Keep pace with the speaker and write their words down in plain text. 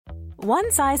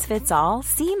One size fits all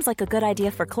seems like a good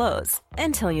idea for clothes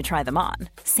until you try them on.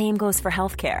 Same goes for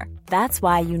healthcare. That's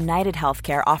why United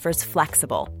Healthcare offers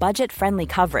flexible, budget-friendly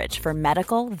coverage for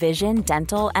medical, vision,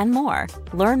 dental, and more.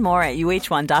 Learn more at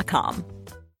uh1.com.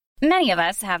 Many of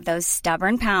us have those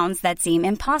stubborn pounds that seem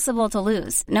impossible to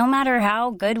lose, no matter how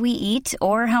good we eat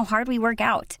or how hard we work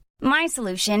out. My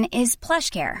solution is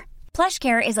PlushCare.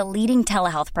 PlushCare is a leading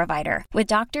telehealth provider with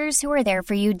doctors who are there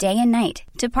for you day and night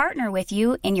to partner with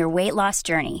you in your weight loss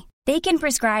journey. They can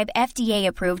prescribe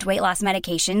FDA-approved weight loss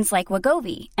medications like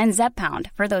Wegovy and Zepbound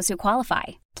for those who qualify.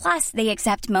 Plus, they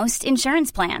accept most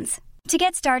insurance plans. To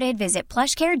get started, visit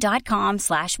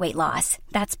plushcare.com/weightloss.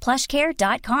 That's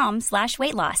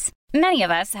plushcare.com/weightloss. Many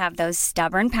of us have those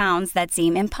stubborn pounds that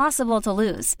seem impossible to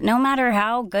lose, no matter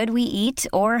how good we eat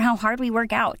or how hard we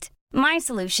work out. My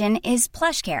solution is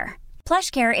PlushCare.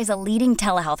 PlushCare is a leading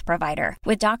telehealth provider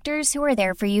with doctors who are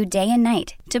there for you day and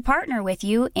night to partner with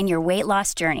you in your weight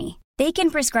loss journey. They can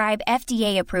prescribe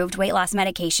FDA-approved weight loss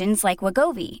medications like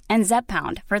Wegovy and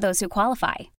Zepbound for those who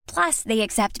qualify. Plus, they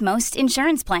accept most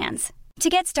insurance plans. To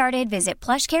get started, visit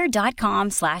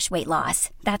plushcare.com/weightloss.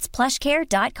 That's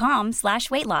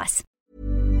plushcare.com/weightloss.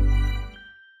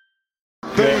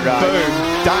 Boom, boom,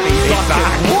 Danny is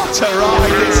back. What a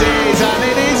ride this is, and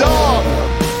it is on!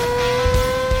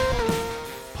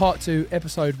 Part 2,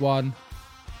 Episode 1,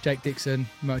 Jake Dixon,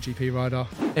 MotoGP rider.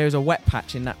 There was a wet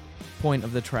patch in that point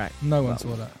of the track. No one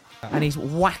saw that. And he's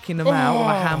whacking them out with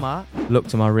a hammer.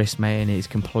 Looked at my wrist, mate, and it's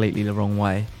completely the wrong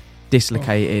way.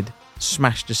 Dislocated,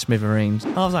 smashed to smithereens. I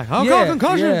was like, oh, God,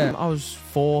 concussion. Yeah. I was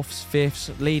 4th,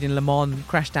 5th, leading Le Mans,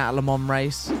 crashed out a Le Mans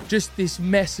race. Just this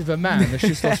mess of a man that's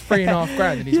just lost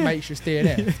 $3,500 and his mate's just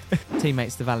DNF.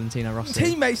 Teammates to Valentino Rossi.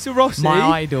 Teammates to Rossi. My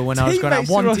idol when I was growing up,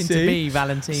 wanting to be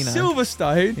Valentino.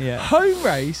 Silverstone, home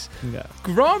race,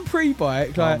 Grand Prix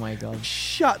bike. Like, oh my God.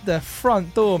 Shut the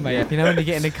front door, mate. Yeah. You know when you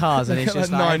get in the cars and it's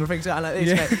just like everything's like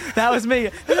this, mate. That was me.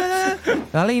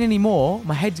 If I lean anymore,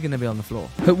 my head's going to be on the floor.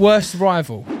 But worst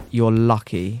rival? You're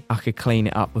lucky I could clean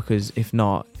it up, because if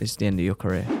not, it's the end of your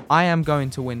career. I am going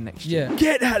to win next year. Yeah.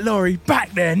 Get that lorry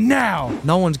back there now.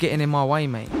 No one's getting in my way,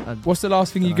 mate. What's the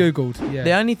last thing you Googled? Yeah.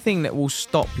 The only thing that will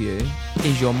stop you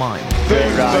is your mind. Boom,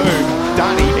 boom,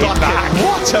 Danny is back.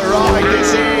 What a ride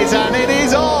this is, and it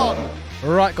is on!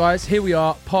 Right, guys, here we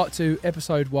are. Part 2,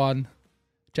 Episode 1,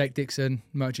 Jake Dixon,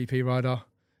 MotoGP rider.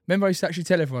 Remember I used to actually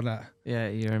tell everyone that? Yeah,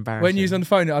 you're embarrassing. When you was on the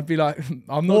phone, I'd be like,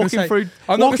 I'm not walking through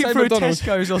McDonald's.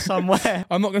 Tesco's or somewhere.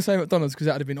 I'm not going to say McDonald's because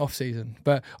that would have been off season.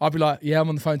 But I'd be like, yeah, I'm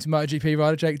on the phone to MotoGP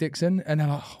rider Jake Dixon, and they're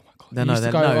like, oh my God. They're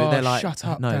like, shut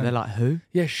up, no, Dan. they're like, who?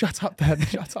 Yeah, shut up, Dan.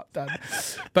 Shut up, Dan.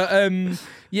 But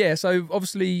yeah, so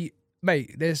obviously,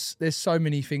 mate, there's so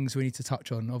many things we need to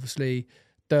touch on. Obviously,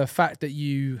 the fact that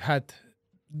you had.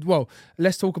 Well,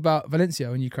 let's talk about Valencia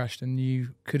when you crashed and you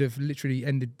could have literally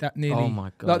ended that nearly. Oh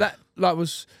my God. Like that,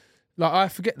 I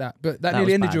forget that, but that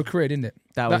nearly ended your career, didn't it?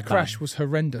 That crash was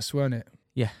horrendous, weren't it?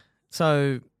 Yeah.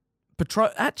 So,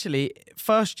 actually,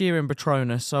 first year in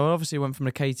Petronas, so I obviously went from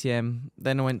the KTM,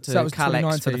 then I went to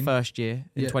Calex for the first year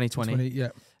in 2020. Yeah.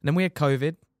 And then we had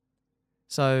COVID.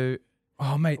 So...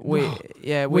 Oh, mate. We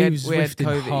had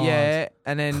COVID. Hard. Yeah.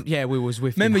 And then, we was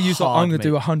Zwifting. Remember, you hard, I'm going to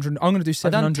do 100. I'm going to do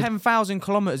 700. I've done 10,000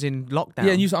 kilometres in lockdown.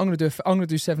 Yeah, and you said, I'm going to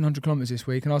do 700 kilometres this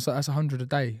week. And I was like, that's 100 a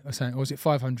day. I was saying, or was it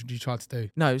 500 you tried to do?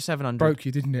 No, 700. Broke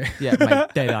you, didn't it? Yeah, mate,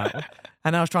 dead out.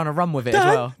 And I was trying to run with it as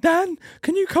well. Dan,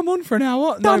 can you come on for an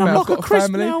hour? Dan, no, mate, I'm I've got like a crisp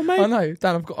family now, mate. I know,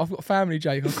 Dan, I've got family,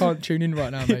 Jake. I can't tune in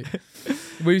right now, mate.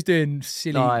 We was doing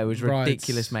silly it was rides.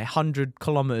 ridiculous, mate. 100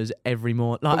 kilometres every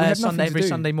morning. Like every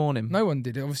Sunday morning. No one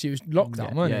did it. Obviously, it was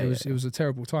lockdown, wasn't it? It was a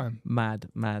terrible time. Mad.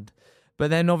 But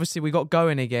then, obviously, we got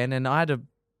going again, and I had a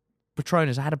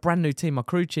brand new team. My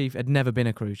crew chief had never been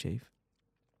a crew chief.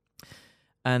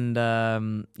 And,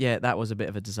 that was a bit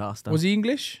of a disaster. Was he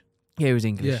English? Yeah, he was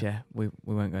English, yeah. We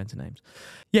won't go into names.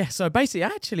 Yeah, so basically,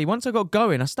 actually, once I got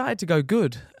going, I started to go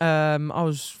good. I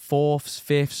was 4th,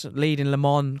 5th, leading Le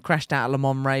Mans, crashed out a Le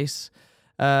Mans race.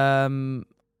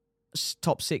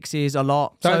 Top 6s a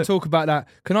lot. Don't talk about that.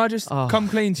 Can I just come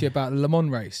clean to you about the Le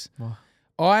Mans race? Oh.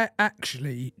 I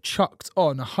actually chucked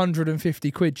on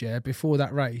 150 quid, before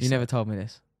that race. You never told me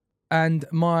this. And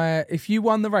if you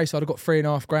won the race, I'd have got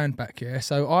 $3,500 back, yeah?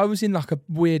 So I was in like a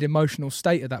weird emotional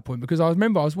state at that point because I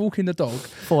remember I was walking the dog.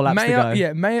 4 laps to go.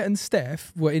 Yeah, Maya and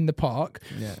Steph were in the park.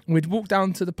 Yeah. We'd walked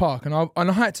down to the park and I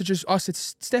had to I said,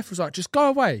 Steph was like, just go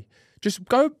away. Just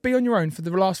go be on your own for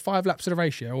the last 5 laps of the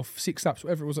race, or 6 laps,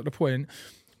 whatever it was at the point,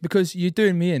 because you're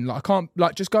doing me in. Like, I can't,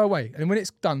 just go away. And when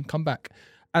it's done, come back.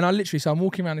 And I literally, so I'm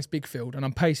walking around this big field and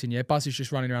I'm pacing, Buzz is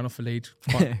just running around off the lead.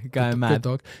 Going mad. Good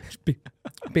dog.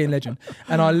 Being legend.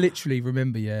 And I literally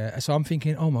remember, so I'm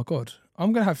thinking, oh my God,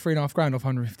 I'm going to have $3,500 off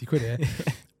 150 quid here.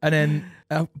 And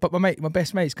then, but my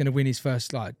best mate's going to win his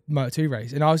first like Moto2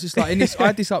 race. And I was just like, I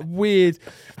had this like weird,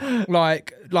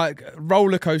 like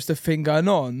roller coaster thing going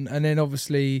on. And then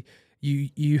obviously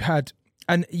you had,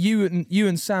 and you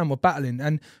and Sam were battling.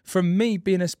 And from me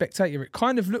being a spectator, it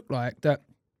kind of looked like that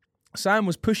Sam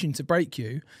was pushing to break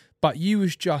you, but you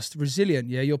was just resilient,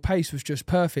 Your pace was just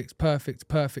perfect.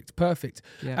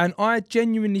 Yeah. And I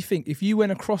genuinely think if you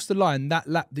went across the line that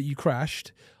lap that you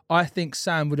crashed, I think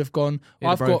Sam would have gone,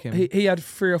 he had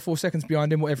 3 or 4 seconds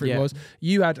behind him, whatever it was.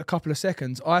 You had a couple of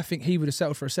seconds. I think he would have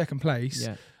settled for a second place.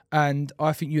 Yeah. And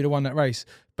I think you would have won that race,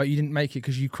 but you didn't make it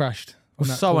because you crashed. It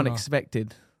was so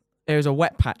unexpected. There was a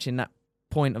wet patch in that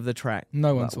point of the track.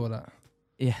 No one saw that.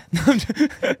 Yeah.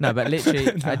 No, but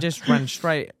literally, I just ran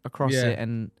straight across it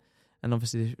and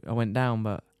obviously I went down,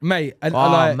 but... Mate,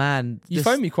 man. You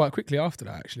phoned me quite quickly after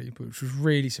that, actually, which was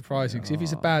really surprising, because if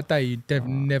it's a bad day, you'd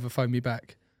never phone me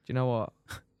back. Do you know what?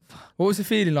 What was the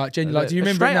feeling like, genuinely? Like, do you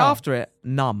remember straight it now? After it,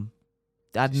 numb.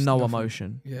 I had no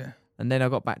emotion. Yeah. And then I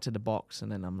got back to the box,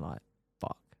 and then I'm like,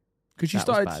 fuck. Because you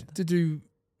started to do...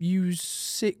 You was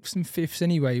 6th and 5th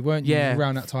anyway, weren't you? Yeah.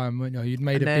 Around that time, weren't you? You'd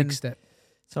made a big step.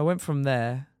 So I went from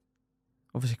there,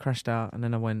 obviously crashed out, and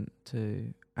then I went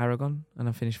to Aragon, and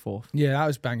I finished 4th. Yeah, that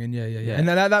was banging. Yeah. And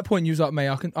then at that point, you was like, mate,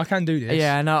 I can do this.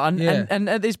 Yeah, no, and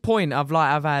at this point, I've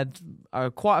had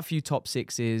quite a few top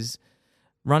 6s,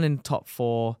 running top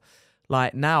 4.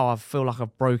 Like now, I feel like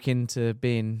I've broke into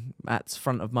being at the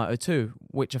front of Moto2,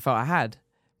 which I felt I had.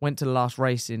 Went to the last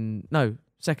race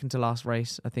second to last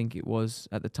race, I think it was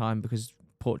at the time, because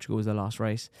Portugal was the last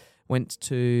race. Went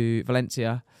to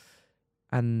Valencia.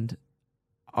 And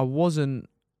I wasn't,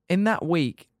 in that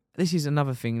week, this is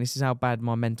another thing, this is how bad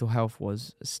my mental health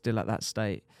was still at that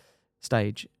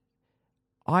stage.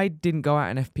 I didn't go out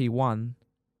in FP1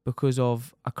 because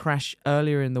of a crash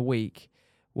earlier in the week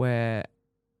where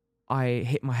I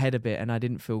hit my head a bit and I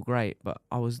didn't feel great. But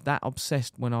I was that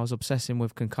obsessed when I was obsessing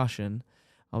with concussion.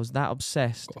 I was that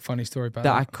obsessed. Got a funny story about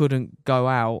that. I couldn't go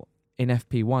out in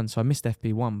FP1, so I missed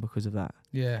FP1 because of that.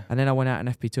 Yeah. And then I went out in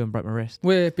FP2 and broke my wrist.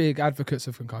 We're big advocates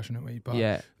of concussion, aren't we?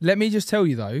 But let me just tell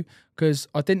you though, because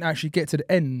I didn't actually get to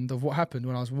the end of what happened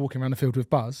when I was walking around the field with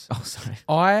Buzz. Oh, sorry.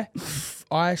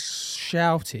 I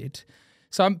shouted.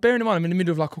 So I'm bearing in mind I'm in the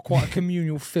middle of like quite a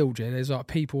communal field. Yeah, there's like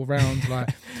people around, like,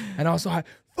 and I was like,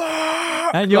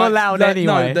 "Fuck!" And you're loud anyway.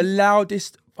 No, the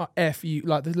loudest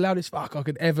the loudest fuck I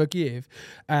could ever give,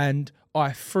 and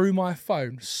I threw my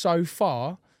phone so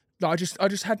far. Like I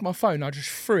just had my phone. I just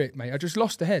threw it, mate. I just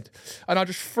lost the head, and I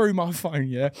just threw my phone.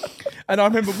 Yeah, and I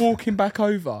remember walking back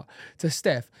over to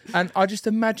Steph, and I just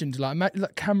imagined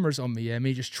like cameras on me. Yeah,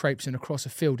 me just traipsing across a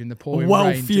field in the pouring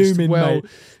rain, fuming, mate.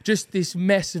 Just this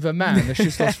mess of a man that's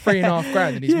just lost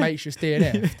 $3,500, and his mate's just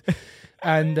DNF'd.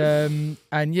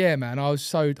 And yeah, man, I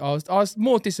was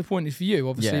more disappointed for you,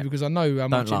 obviously, because I know how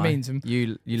much it means. And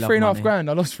you love $3,500.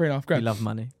 I lost $3,500. You love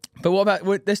money. But what about,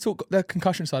 let's talk the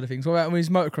concussion side of things. What about when he was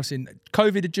motocrossing?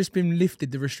 COVID had just been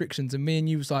lifted, the restrictions, and me and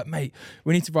you was like, mate,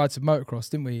 we need to ride some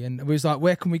motocross, didn't we? And we was like,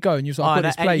 where can we go? And you was like, I've got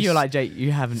this place. You were like, Jake,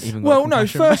 you haven't even got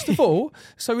concussion. No, first of all,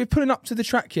 so we're pulling up to the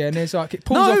track here, and there's like, it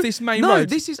pulls off this main road. No,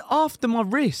 this is after my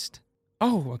wrist.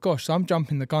 Oh my gosh, so I'm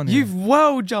jumping the gun here. You've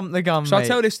well jumped the gun, Shall mate. I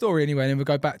tell this story anyway, and then we'll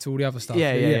go back to all the other stuff?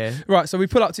 Yeah. Right, so we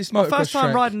pull up to this motocross first time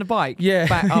track. riding a bike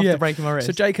back after breaking my wrist.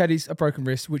 So Jake had a broken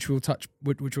wrist, which we'll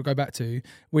go back to.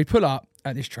 We pull up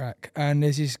at this track, and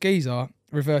there's this geezer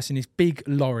reversing this big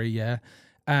lorry,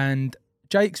 and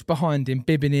Jake's behind him,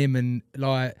 bibbing him, and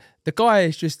like the guy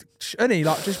is just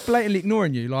blatantly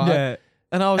ignoring you, like. Yeah.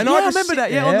 And I remember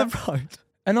that, on the road.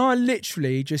 And I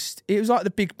literally it was like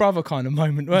the Big Brother kind of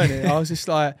moment, weren't it? I was just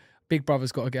like, Big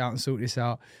Brother's got to get out and sort this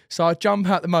out. So I jump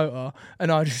out the motor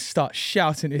and I just start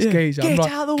shouting at this geezer. Get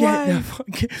out of the way.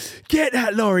 Get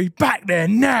that lorry back there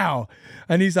now.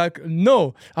 And he's like,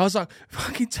 no. I was like,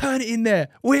 fucking turn it in there.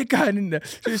 We're going in there.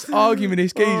 Just arguing with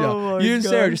this geezer. You and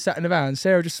Sarah just sat in the van.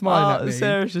 Sarah just smiling at me.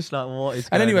 Sarah's just like, what is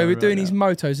going on? And anyway, we're doing these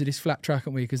motos at this flat track,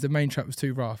 aren't we? Because the main track was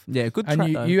too rough. Yeah, good track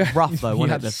though. Rough though,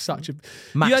 wasn't it?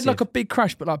 You had like a big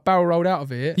crash, but like barrel rolled out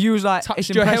of it. You was like,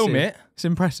 touched your helmet. It's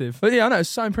impressive. But yeah, I know, it's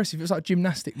so impressive. It was like a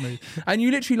gymnastic move. And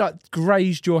you literally like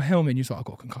grazed your helmet and you was like, I've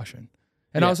got a concussion.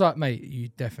 And I was like, mate, you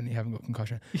definitely haven't got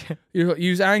concussion. Yeah.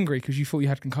 You was angry because you thought you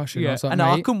had concussion. Yeah. I was like, and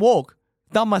I couldn't walk.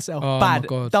 Done myself Oh, bad. my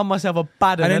God. Done myself a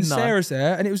bad one. And then Sarah's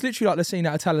there, and it was literally like the scene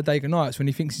out of Talladega Nights when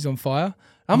he thinks he's on fire.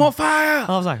 I'm on fire!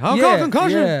 I was like, I've got a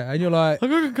concussion. Yeah, and you're like, I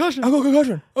got a concussion. I got a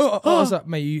concussion. I was like,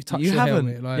 mate, you touched You your haven't.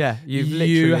 helmet. Like, Yeah, you've you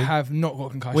literally- have not got a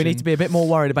concussion. We need to be a bit more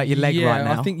worried about your leg right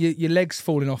now. I think your leg's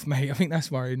falling off, mate. I think that's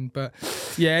worrying. But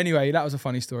yeah, anyway, that was a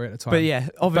funny story at the time. But yeah,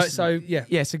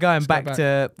 obviously. So going back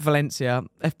to Valencia,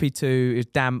 FP2 is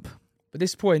damp. At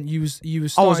this point, you was I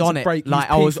was starting on to it. break. Like,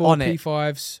 P4, I was on it.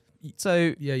 P5s.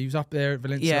 So Yeah, you was up there at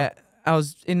Valencia. yeah, I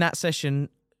was in that session.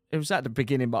 It was at the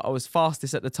beginning, but I was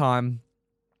fastest at the time.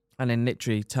 And then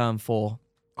literally turn 4,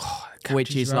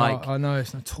 which is like I know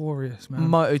it's notorious, man.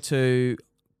 Moto2,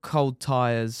 cold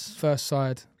tyres, First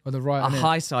side on the right. a innit?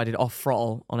 high-sided off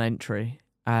throttle on entry.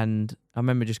 And I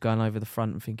remember just going over the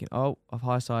front and thinking, oh, I've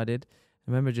high-sided. I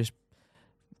remember just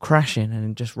crashing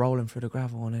and just rolling through the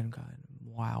gravel and then going,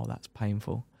 wow, that's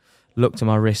painful. Looked at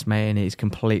my wrist, mate, and it's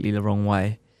completely the wrong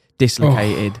way.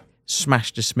 Dislocated,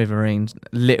 smashed to smithereens.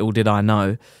 Little did I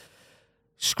know.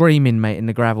 Screaming, mate, in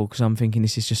the gravel because I'm thinking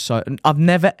this is just so... I've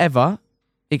never, ever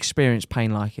experienced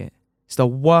pain like it. It's the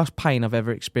worst pain I've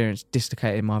ever experienced,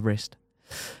 dislocating my wrist.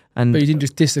 And But you didn't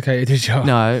just dislocate it, did you?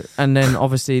 no, and then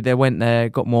obviously they went there,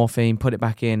 got morphine, put it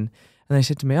back in, and they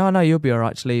said to me, oh, no, you'll be all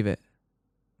right, just leave it.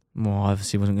 Well, I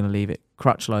obviously wasn't going to leave it.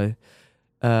 Crutchlow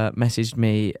messaged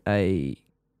me a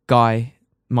guy,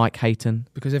 Mike Hayton.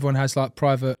 Because everyone has like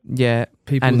private Yeah,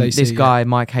 people and they this see. guy,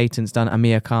 Mike Hayton's done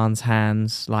Amir Khan's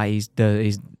hands. Like he's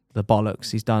the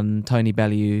bollocks. He's done Tony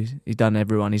Bellew. He's done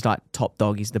everyone. He's like top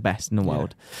dog. He's the best in the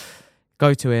world.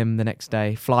 Go to him the next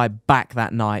day. Fly back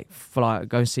that night.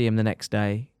 Go see him the next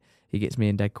day. He gets me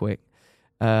in dead quick.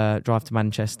 Drive to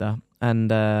Manchester,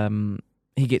 and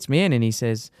he gets me in, and he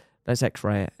says, "Let's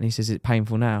X-ray it." And he says, "Is it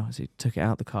painful now?" So he took it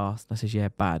out the cast. I says, "Yeah,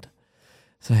 bad."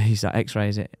 So he's like,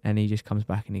 X-rays it, and he just comes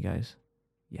back and he goes,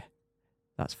 "Yeah,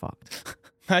 that's fucked."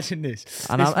 Imagine this.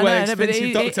 And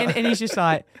and he's just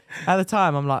like, at the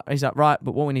time, he's like, right,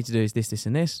 but what we need to do is this, this,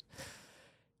 and this.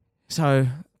 So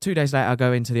 2 days later, I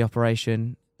go into the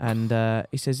operation, and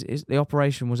he says the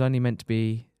operation was only meant to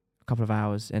be a couple of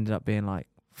hours. Ended up being like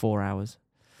 4 hours.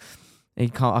 I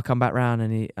come back round,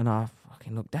 and I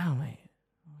fucking look down, mate.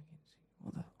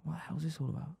 What the hell is this all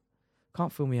about?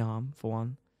 Can't feel my arm for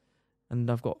one. And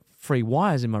I've got 3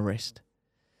 wires in my wrist.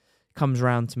 Comes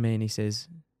round to me and he says,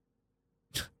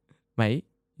 mate,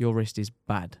 your wrist is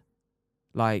bad.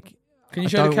 Like, can you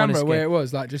show the camera where it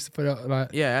was? Like, just to put it like.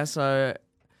 Yeah, so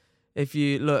if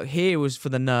you look, here was for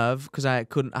the nerve, because I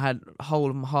had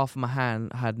half of my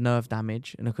hand had nerve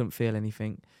damage and I couldn't feel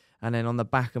anything. And then on the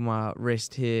back of my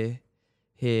wrist here,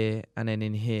 and then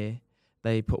in here,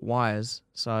 they put wires.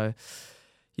 So,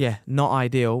 yeah, not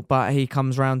ideal. But he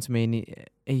comes round to me and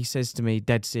he says to me,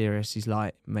 dead serious, he's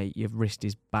like, mate, your wrist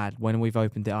is bad. When we've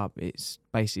opened it up, it's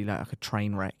basically like a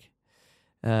train wreck.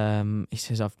 He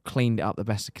says, I've cleaned it up the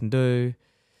best I can do.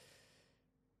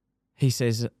 He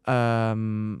says,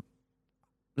 let's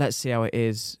see how it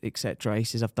is, etc. He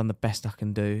says, I've done the best I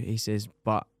can do. He says,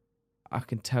 but I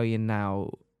can tell you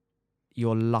now,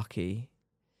 you're lucky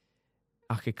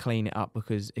I could clean it up,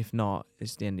 because if not,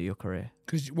 it's the end of your career.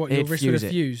 Because your wrist would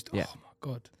have fused? Yeah. Oh, my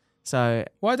God. So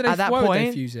why would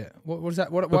they fuse it? What was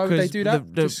that? Why would they do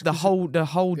that? The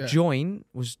whole joint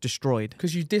was destroyed.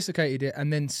 Because you dislocated it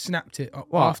and then snapped it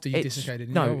Well, after you dislocated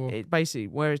it. No, it basically,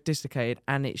 where it's dislocated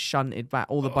and it's shunted back,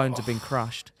 all the bones have been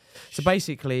crushed. So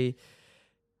basically,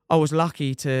 I was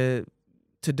lucky to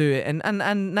do it,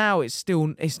 and now it's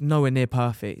nowhere near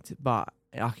perfect, but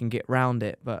I can get round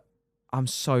it. But I'm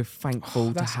so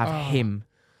thankful to have him.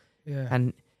 Yeah.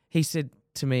 And he said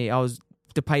to me, I was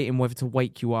debating whether to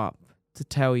wake you up to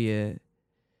tell you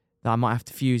that I might have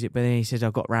to fuse it, but then he says I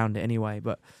got round it anyway.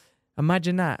 But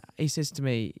imagine that. He says to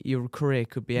me, your career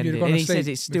could be ended, and he says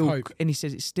it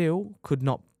still could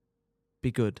not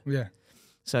be good. Yeah.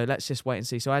 So let's just wait and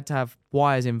see. So I had to have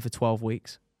wires in for 12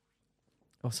 weeks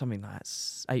or something like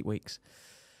that, 8 weeks.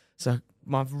 So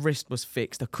my wrist was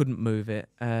fixed. I couldn't move it.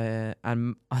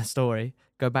 And my story,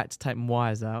 go back to take my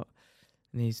wires out,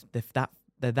 and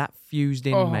they're that fused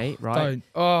in, mate, right?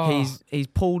 He's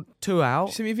pulled 2 out.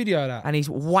 You sent me a video of that. And he's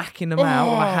whacking them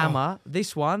out with a hammer.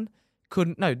 This one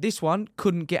couldn't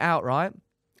get out, right?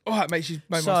 Oh, it makes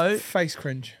my face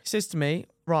cringe. He says to me,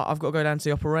 right, I've got to go down to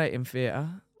the operation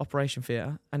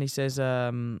theatre, and he says,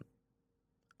 I've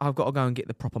got to go and get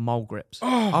the proper mole grips.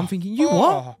 I'm thinking,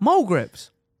 what? Mole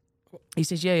grips? He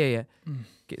says, yeah.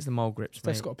 Gets the mole grips, mate.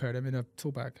 Steph's got a pair of them in a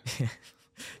tool bag.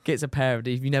 Gets a pair of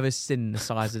these. You've never seen the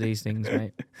size of these things,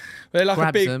 mate. They're like Grabs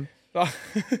a big, them.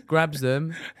 grabs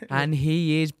them, and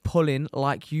he is pulling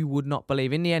like you would not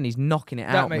believe. In the end, he's knocking it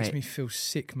out, That makes mate. me feel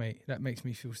sick, mate. That makes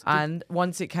me feel sick. And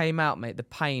once it came out, mate, the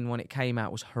pain when it came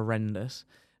out was horrendous.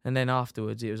 And then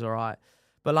afterwards, it was all right.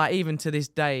 But like even to this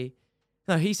day,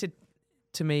 no, he said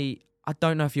to me, I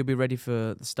don't know if you'll be ready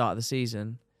for the start of the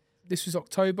season. This was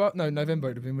October? No, November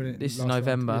it would have been, wouldn't it? This is Last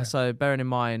November. round, yeah. So bearing in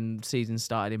mind, season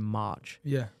started in March.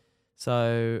 Yeah.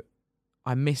 So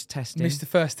I missed testing. Missed the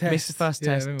first test. Missed the first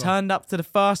Yeah, I test. remember. Turned up to the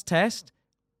first test.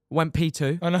 Went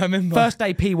P2. I know, I remember. First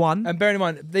day P1. And bearing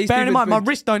in mind, my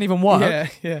wrist don't even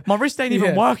work. Yeah. My wrist ain't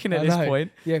even working at I this know.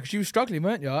 point. Yeah, because you were struggling,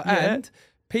 weren't you? And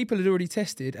people had already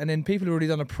tested, and then people had already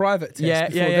done a private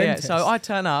test before them test. So I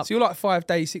turn up. So you're like 5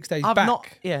 days, 6 days I've back.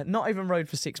 not even rode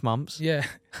for 6 months. Yeah.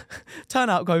 Turn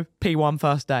up, go P1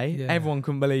 first day. Yeah. Everyone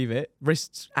couldn't believe it.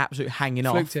 Wrists absolutely hanging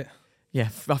off. Fluked it. Yeah,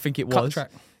 I think it Cut was.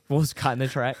 track. Was cutting the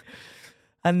track.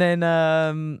 And then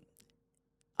I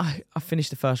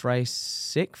finished the first race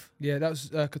 6th. Yeah, that was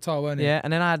Qatar, weren't it? Yeah,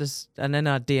 and then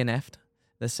I DNF'd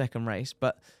the second race,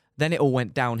 but then it all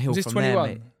went downhill Was this from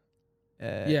 21?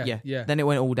 there, mate. Yeah. Then it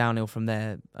went all downhill from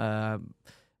there.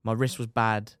 My wrist was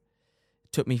bad.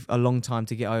 Took me a long time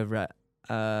to get over it.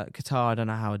 Qatar, I don't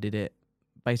know how I did it.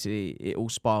 Basically, it all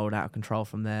spiraled out of control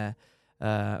from there.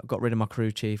 Got rid of my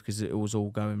crew chief because it was all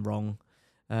going wrong.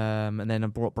 And then I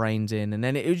brought Brains in, and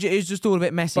then it was just all a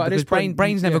bit messy because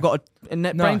Brains never got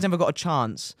a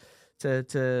chance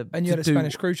to. And you had a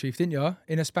Spanish crew chief, didn't you?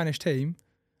 In a Spanish team,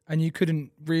 and you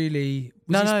couldn't really.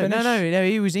 No.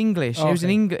 He was English. Oh, He was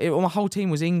okay. an English. My whole team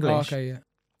was English. Oh, okay, yeah.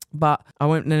 But I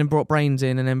went and then brought Brains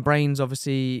in, and then Brains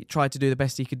obviously tried to do the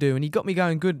best he could do, and he got me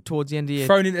going good towards the end of the year.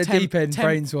 Thrown into the deep end,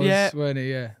 Brains was, weren't he?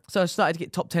 Yeah. So I started to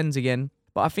get top 10s again.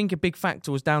 But I think a big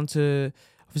factor was down to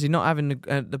obviously not having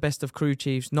the best of crew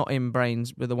chiefs, not in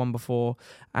Brains with the one before,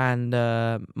 and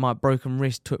my broken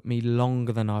wrist took me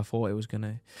longer than I thought it was going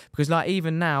to. Because like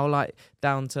even now, like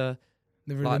down to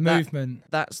The like movement.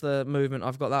 That's the movement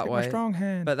I've got that Take way. my strong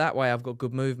hand. But that way I've got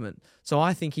good movement. So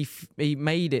I think he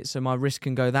made it so my wrist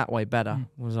can go that way better.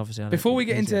 Was obviously Before we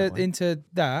get into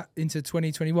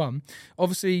 2021,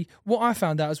 obviously what I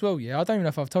found out as well, I don't even know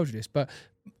if I've told you this, but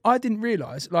I didn't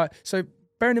realise, so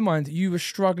bearing in mind you were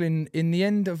struggling in the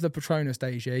end of the Petronas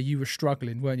days, you were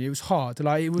struggling, weren't you? It was hard.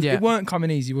 It weren't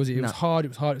coming easy, was it? It was hard,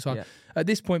 it was hard. Yeah. At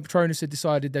this point, Petronas had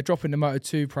decided they're dropping the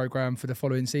Moto2 programme for the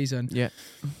following season. Yeah.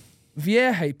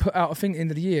 Vierge put out a thing at the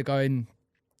end of the year going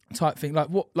type thing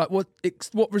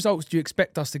what results do you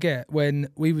expect us to get when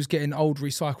we was getting old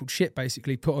recycled shit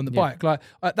basically put on the bike? Like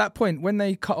at that point when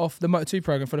they cut off the Moto2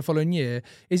 program for the following year,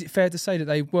 is it fair to say that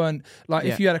they weren't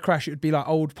if you had a crash it would be like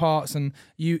old parts and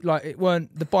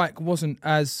the bike wasn't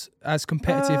as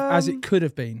competitive as it could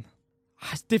have been?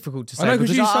 It's difficult to say. I know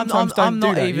because you sometimes don't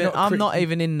do that. I'm not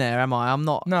even in there, am I? I'm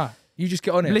not. No, you just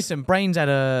get on it. Listen, Brains had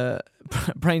a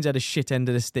shit end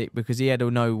of the stick because he had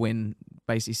a no-win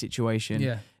basically situation.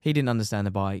 Yeah. He didn't understand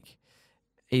the bike.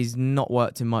 He's not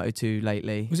worked in Moto2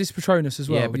 lately. Was this Petronas as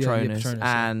well? Yeah, Petronas. Petronas,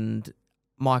 and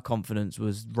my confidence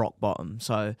was rock bottom.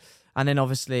 So, and then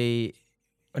obviously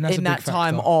And that's in a big that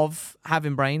time factor. of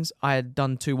having Brains, I had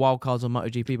done 2 wildcards on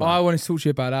MotoGP bike. I wanted to talk to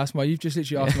you about that. That's why you've just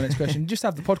literally asked my next question. Just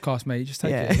have the podcast, mate. Just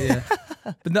take it.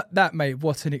 Yeah. But that, mate,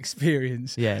 what an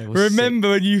experience. Yeah, it was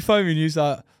Remember when you phoned me and you was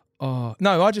like, oh,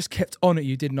 no, I just kept on at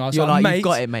you, didn't I? I was You're like, mate, you've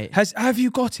got it, mate. Have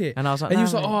you got it? And I was like, and no, you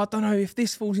was like, mate. I don't know if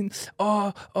this falls in.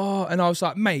 And I was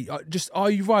like, mate, are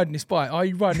you riding this bike? Are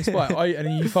you riding this bike? And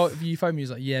then you phoned me, you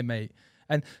was like, yeah, mate.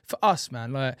 And for us,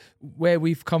 man, like where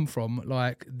we've come from,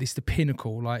 like this the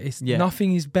pinnacle. Like it's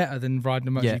nothing is better than riding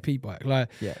a MotoGP bike. Like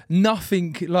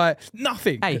nothing.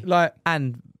 Hey, like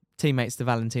and teammates to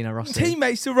Valentino Rossi.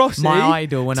 Teammates to Rossi. My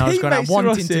idol when I was growing up, Teammates to wanting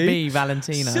Rossi, to be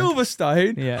Valentino.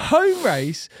 Silverstone, home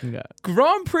race,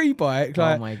 Grand Prix bike.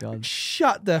 Like, oh my God.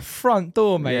 Shut the front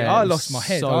door, mate. Yeah, I it lost was my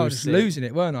head. so I was just sick. losing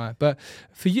it, weren't I? But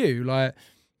for you, like,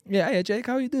 hey, Jake,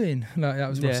 how are you doing? Like, that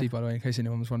was Yeah. Rossi, by the way, in case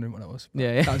anyone was wondering what that was. But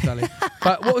Yeah. That was valid.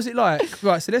 But what was it like?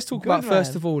 Right, so let's talk Good, about,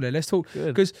 first man. of all, then. Let's talk, Good.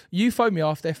 because you phoned me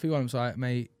after FP1. I was like,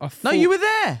 mate, I thought... No, you were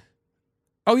there.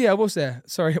 Oh, yeah, I was there.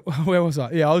 Sorry, where was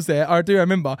I? Yeah, I was there. I do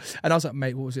remember. And I was like,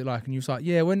 mate, what was it like? And you was like,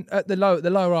 yeah, when at the lower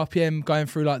RPM going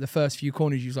through like the first few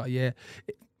corners, you was like, yeah,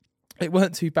 it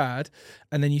weren't too bad.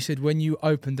 And then you said when you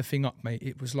opened the thing up, mate,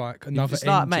 it was like another It's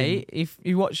like, engine. mate, if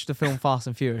you watched the film Fast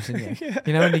and Furious, didn't you?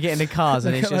 You know when you get in the cars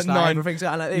and it's just like everything's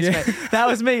like this, mate. That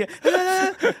was me.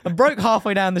 I broke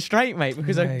halfway down the straight, mate,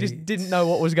 because I just didn't know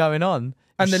what was going on.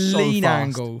 And the So lean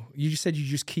fast. angle, you just said you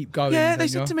just keep going. Yeah, they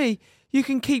said to me, you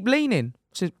can keep leaning.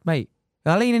 I said, mate, if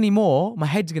I lean anymore, my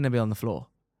head's going to be on the floor.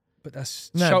 But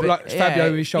that's No, but like Fabio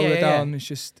with his shoulder yeah. down. It's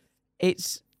just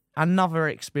It's another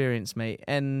experience, mate.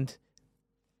 And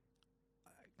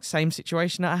same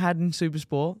situation that I had in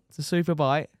Supersport, the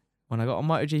Superbike. When I got on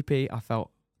MotoGP, I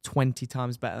felt 20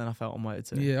 times better than I felt on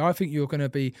Moto2. Yeah, I think you're going to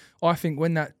be. I think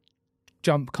when that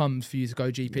jump comes for you to go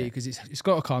GP, because it's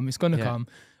got to come, it's going to come.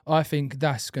 I think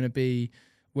that's going to be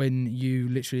when you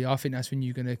literally. I think that's when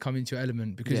you're going to come into your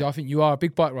element, because I think you are a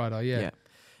big bike rider. Yeah.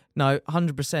 No,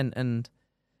 100%. And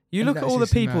you look at all the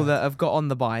people that have got on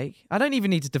the bike. I don't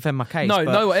even need to defend my case.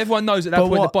 No, everyone knows at that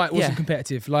point the bike wasn't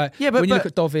competitive. Like, when you look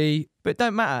at Dovey. But it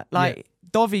don't matter. Like,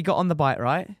 Dovey got on the bike,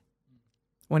 right?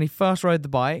 When he first rode the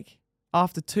bike,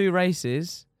 after 2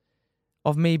 races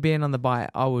of me being on the bike,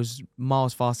 I was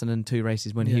miles faster than 2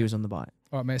 races when he was on the bike.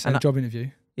 All right, mate, it's a job interview.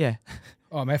 Yeah.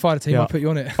 Oh, mate, if I had a team, I'd put you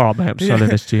on it. All right, mate, I'm selling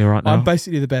this to you right now. I'm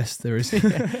basically the best there is.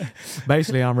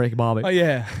 Basically, I'm Ricky Barbie. Oh,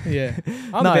 yeah.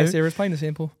 I'm the best here, it's plain and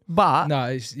simple. But, no,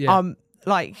 it's,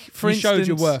 like, for you instance... showed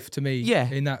your worth to me. Yeah.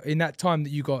 In that time that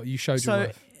you showed your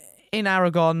worth. In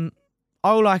Aragon,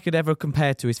 all I could ever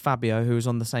compare to is Fabio, who was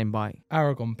on the same bike.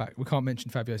 Aragon back. We can't mention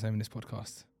Fabio's name in this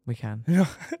podcast. We can.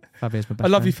 Fabio's my best I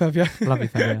love friend. you, Fabio. Love you,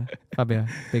 Fabio. Fabio,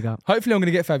 big up. Hopefully I'm going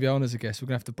to get Fabio on as a guest. We're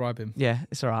going to have to bribe him. Yeah,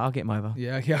 it's all right. I'll get him over.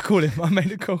 Yeah, I'll call him. I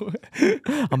made a call.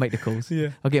 I'll make the calls. Yeah.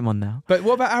 I'll get him on now. But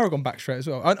what about Aragon back straight as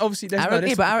well? And obviously,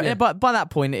 but by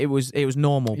that point, it was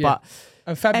normal. Yeah. But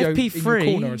and Fabio FP3, in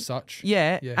your corner as such.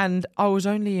 Yeah, and I was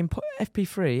only in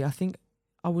FP3. I think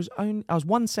I was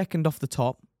 1 second off the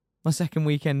top, my second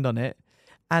weekend on it,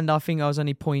 and I think I was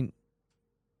only 0.6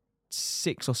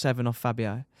 or 7 off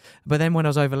Fabio. But then when I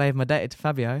was overlaying my data to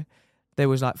Fabio, there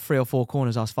was like 3 or 4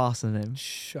 corners I was faster than him.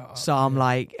 Shut up. So I'm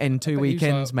like, in 2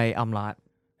 weekends, mate, I'm like...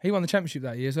 He won the championship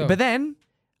that year as well. But then,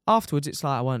 afterwards, it's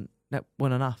like, that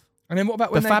wasn't enough. And then what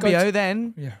about when Fabio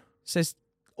then says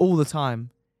all the time,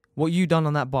 what you done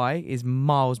on that bike is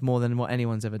miles more than what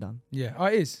anyone's ever done. Yeah,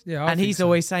 it is. Yeah, and he's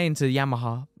always saying to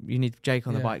Yamaha, you need Jake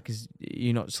on the bike because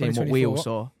you're not seeing what we all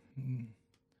saw.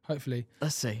 Hopefully.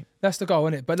 Let's see. That's the goal,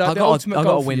 isn't it? But like, I got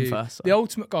to win first. The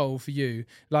ultimate goal for you,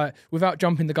 like without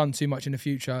jumping the gun too much in the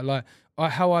future, like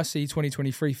how I see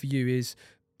 2023 for you is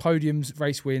podiums,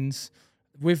 race wins.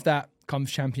 With that comes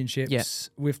championships. Yeah.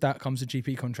 With that comes a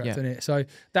GP contract, isn't it? So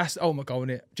that's the ultimate goal,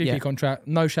 isn't it? GP contract,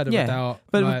 no shadow of a doubt.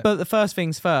 But the first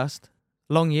things first.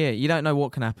 Long year. You don't know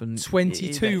what can happen.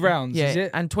 22 rounds, is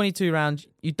it? And 22 rounds,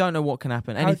 you don't know what can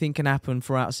happen. Anything can happen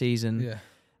throughout a season.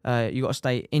 Yeah. You got to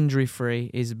stay injury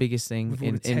free is the biggest thing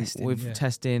with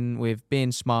testing, with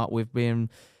being smart, with being.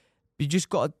 You just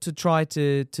got to try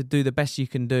to do the best you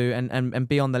can do and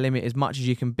be on the limit as much as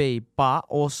you can be, but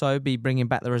also be bringing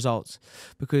back the results.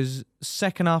 Because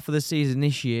second half of the season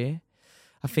this year,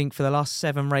 I think for the last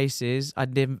 7 races, I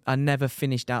never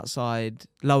finished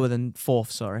lower than 4th.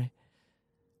 Sorry.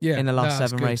 Yeah. In the last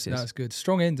 7 races. That's good.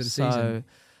 Strong end of the season.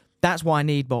 That's why I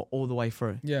need bot all the way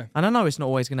through. Yeah. And I know it's not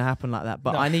always going to happen like that,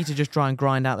 but I need to just try and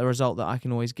grind out the result that I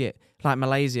can always get. Like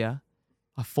Malaysia,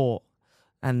 I fought.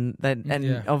 And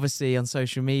then obviously on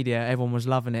social media, everyone was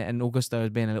loving it, and Augusto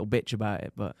was being a little bitch about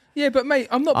it. But yeah, but mate,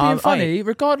 I'm not being funny.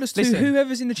 Regardless to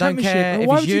whoever's in the championship,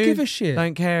 why would you give a shit?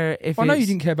 Don't care if I know you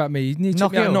didn't care about me. You need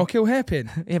to knock-hill hairpin.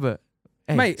 Yeah, but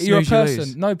hey, mate, you're a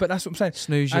person. No, but that's what I'm saying.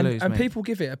 Snooze, you lose, and mate. People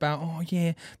give it about,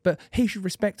 but he should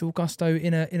respect Augusto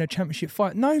in a championship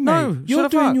fight. No, mate, you're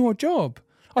doing your job.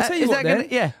 I'll tell you what.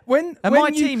 Then, when my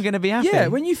team going to be happy? Yeah,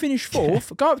 when you finish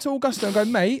 4th, go up to Augusto and go,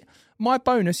 mate. My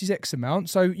bonus is X amount,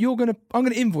 so I'm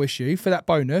gonna invoice you for that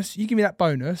bonus. You give me that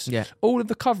bonus. Yeah. All of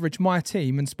the coverage my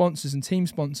team and sponsors and team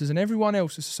sponsors and everyone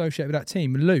else that's associated with that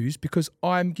team lose because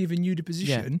I'm giving you the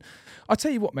position. I'll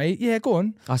tell you what, mate. Yeah, go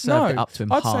on. I served it up to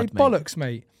him I'd hard, say bollocks,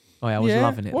 mate. Oh yeah, I was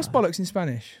loving it. What's bollocks in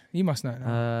Spanish? You must know it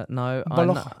now. No,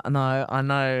 I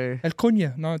know. El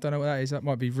coño. No, I don't know what that is. That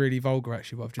might be really vulgar,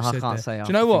 actually, what I've just said can't there. say. Do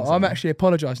you know what? I'm actually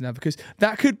apologising now because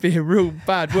that could be a real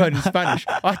bad word in Spanish.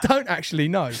 I don't actually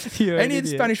know. Any of the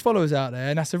Spanish followers out there,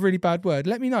 and that's a really bad word,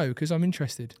 let me know because I'm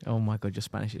interested. Oh my God, your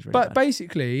Spanish is really bad. But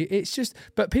basically, it's just,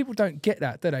 but people don't get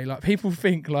that, do they? Like, people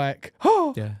think like,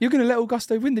 you're going to let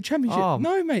Augusto win the championship.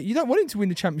 No, mate, you don't want him to win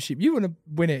the championship. You want to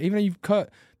win it, even though you've cut.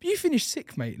 But you finished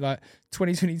 6th, mate, like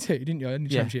 2022, didn't you, in the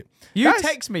championship? You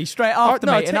text me straight after,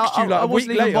 mate, and I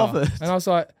wasn't even bothered. And I was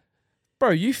like, bro,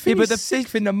 you finished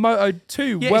 6th in the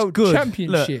Moto2 World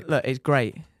Championship. Look, it's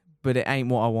great, but it ain't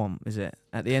what I want, is it?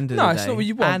 At the end of the day. No, it's not what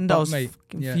you want. And I was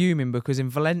fuming because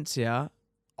in Valencia,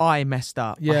 I messed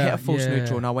up. I hit a false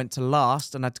neutral and I went to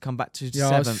last and had to come back to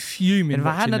 7th. I was fuming. And if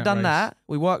I hadn't done that,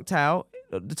 we worked out,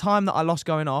 the time that I lost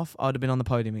going off, I would have been on the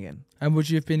podium again. And would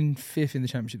you have been 5th in the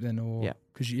championship then? Or yeah.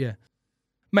 Because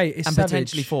mate, it's savage.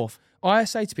 Potentially 4th. I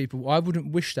say to people, I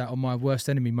wouldn't wish that on my worst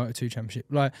enemy Moto2 championship.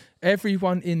 Like,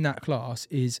 everyone in that class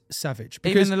is savage.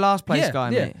 Because, even the last place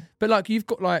guy, mate. But like, you've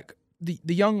got like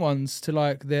the young ones to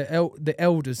like the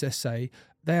elders, let's say,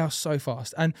 they are so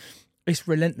fast and it's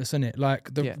relentless, isn't it?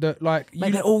 Like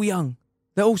Mate, they're all young.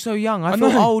 They're all so young. I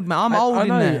feel old, man. I'm old I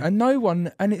know, in there. and no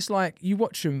one, and it's like you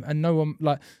watch them and no one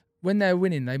like. When they're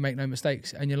winning, they make no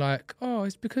mistakes, and you're like, "Oh,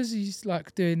 it's because he's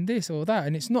like doing this or that,"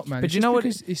 and it's not, man. But it's do you know what?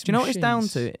 It's Do you know what it's down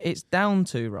machines. to? It's down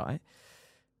to right.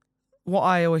 What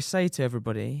I always say to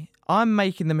everybody: I'm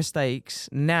making the mistakes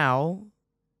now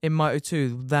in Moto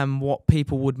 2 than what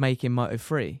people would make in Moto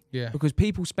 3. Yeah. Because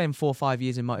people spend 4 or 5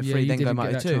 years in Moto 3, you then go didn't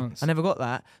Moto get that 2. chance. I never got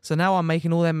that. So now I'm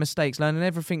making all them mistakes, learning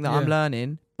everything that I'm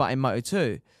learning, but in Moto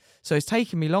 2. So it's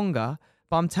taking me longer.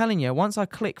 But I'm telling you, once I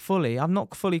click fully, I've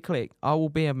not fully clicked, I will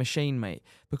be a machine, mate.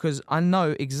 Because I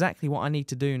know exactly what I need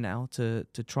to do now to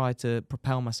try to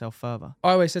propel myself further.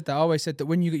 I always said that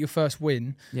when you get your first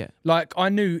win, like I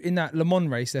knew in that Le Mans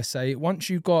race, let's say, once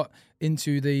you got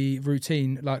into the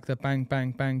routine, like the bang,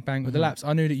 bang, bang, bang with the laps,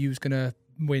 I knew that you was going to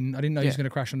win. I didn't know he was going to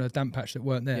crash on a damp patch that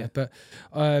weren't there. But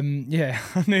I knew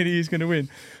that he was going to win.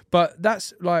 But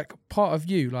that's like part of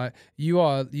you. Like you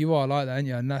are like that, aren't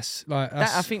you? And that's like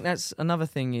I think that's another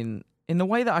thing in the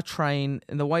way that I train,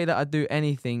 in the way that I do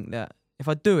anything, that if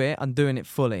I do it, I'm doing it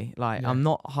fully. Like I'm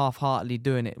not half-heartedly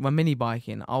doing it. When mini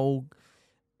biking,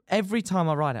 every time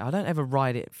I ride it, I don't ever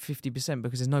ride it 50%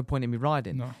 because there's no point in me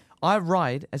riding. No. I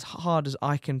ride as hard as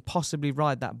I can possibly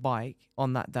ride that bike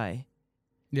on that day.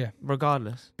 Yeah,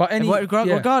 regardless. But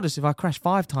regardless if I crash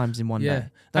 5 times in one day,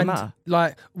 don't matter.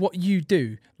 Like what you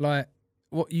do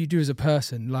as a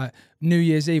person. Like New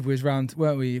Year's Eve was round,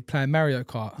 weren't we, playing Mario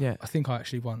Kart? Yeah, I think I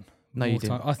actually won. No, you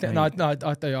didn't. I think I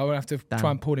do. I would have to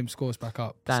try and pull them scores back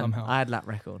up somehow. I had lap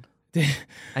record.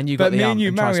 And you got but the me and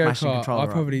you Mario Kart, I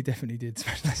probably definitely did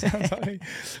smash that sound.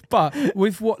 But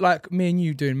with what like me and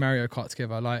you doing Mario Kart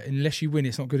together, like unless you win,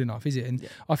 it's not good enough, is it? And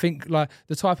I think like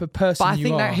the type of person I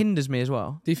think that hinders me as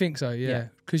well. Do you think so? Yeah,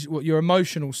 because your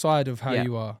emotional side of how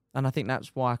you are, and I think that's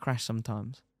why I crash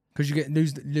sometimes. Because you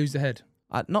lose the head.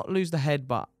 Not lose the head,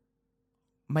 but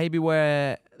maybe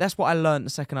where that's what I learned the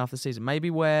second half of the season. Maybe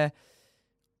where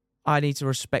I need to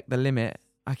respect the limit.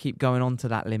 I keep going on to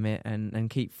that limit and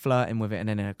keep flirting with it, and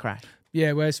then I crash.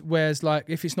 Yeah, whereas like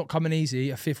if it's not coming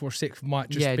easy, a 5th or 6th might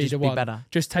just be the one. Better.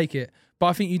 Just take it. But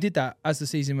I think you did that as the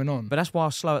season went on. But that's why I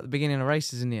was slow at the beginning of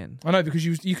races in the end. I know, because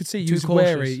you could see you was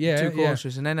cautious, wary. Yeah, too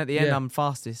cautious. And then at the end, I'm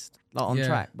fastest, like on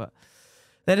track. But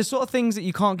they're the sort of things that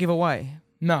you can't give away.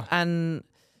 No. And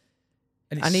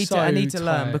I need to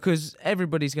learn, because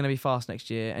everybody's going to be fast next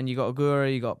year. And you got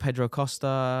Agura, you got Pedro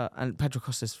Costa, and Pedro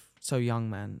Costa's so young,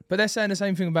 man. But they're saying the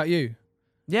same thing about you.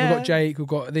 Yeah. We've got Jake, we've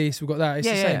got this, we've got that. It's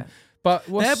the same. But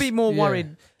they'll be more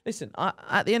worried. Listen,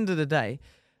 at the end of the day,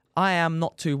 I am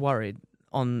not too worried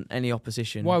on any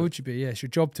opposition. Why would you be? Yeah, it's your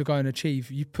job to go and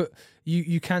achieve.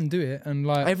 You can do it, and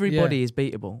like everybody is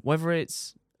beatable. Whether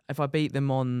it's if I beat them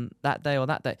on that day or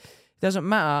that day, it doesn't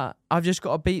matter. I've just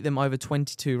got to beat them over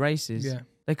 22 races. Yeah.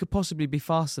 They could possibly be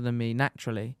faster than me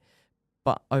naturally,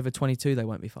 but over 22 they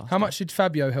won't be faster. How much did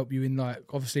Fabio help you in? Like,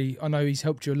 obviously, I know he's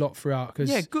helped you a lot throughout.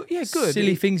 Cause good.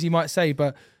 Silly things he might say,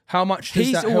 but how much does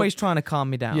he's that always help? Trying to calm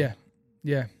me down.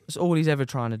 Yeah. That's all he's ever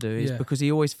trying to do, is because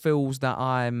he always feels that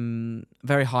I'm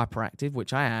very hyperactive,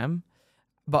 which I am,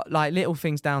 but like little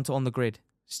things down to on the grid.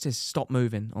 Just stop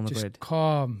moving on the grid.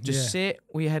 Calm. Just sit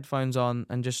with your headphones on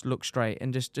and just look straight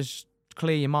and just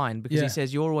clear your mind, because he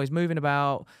says you're always moving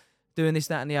about, doing this,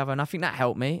 that, and the other, and I think that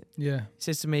helped me. Yeah. He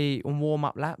says to me on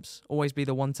warm-up laps, always be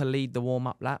the one to lead the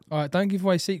warm-up lap. All right, don't give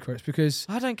away secrets, because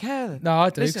I don't care. No, I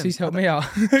do, because he's helped me out.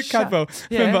 Cadwell,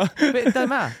 remember? But it don't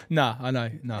matter. Nah, I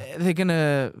know. No, they're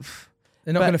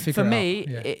not gonna figure it out. For me,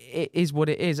 it is what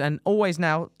it is, and always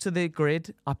now to the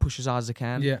grid, I push as hard as I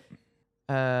can. Yeah.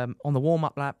 On the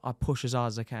warm-up lap, I push as hard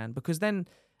as I can, because then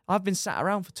I've been sat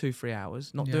around for 2-3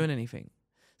 hours not doing anything.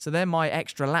 So they're my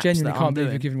extra laps. Genuinely can't believe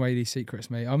you're giving away these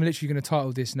secrets, mate. I'm literally going to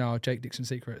title this now Jake Dixon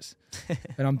Secrets.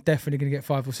 And I'm definitely going to get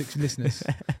 5 or 6 listeners.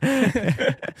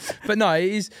 But no, it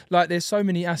is like there's so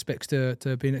many aspects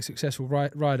to being a successful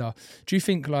rider. Do you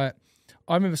think like,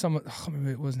 I remember someone, I can't remember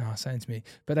who it was now saying to me,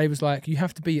 but they was like, you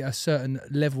have to be a certain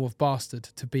level of bastard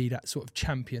to be that sort of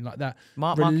champion, like that.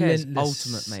 Marquez,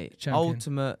 ultimate, mate. Champion.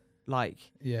 Ultimate, like,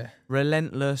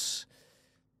 relentless.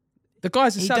 The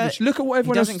guy's a savage. Look at what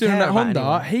everyone else is doing on that Honda.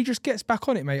 Anyone. He just gets back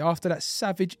on it, mate, after that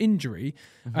savage injury,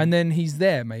 and then he's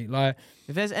there, mate. Like,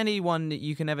 if there's anyone that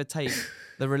you can ever take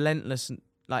the relentless,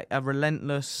 like a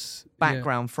relentless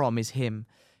background from, is him,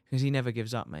 because he never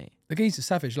gives up, mate. The guy's a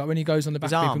savage. Like when he goes on the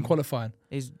back of in qualifying,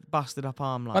 his busted up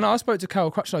arm. Like, I know. I spoke to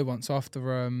Carol Crutchlow once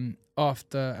after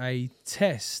a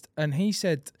test, and he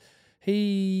said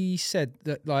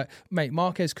that like, mate,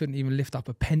 Marquez couldn't even lift up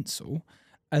a pencil.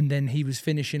 and then he was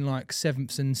finishing like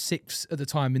 7th and 6th at the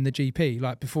time in the GP,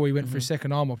 like before he went for his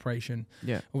second arm operation,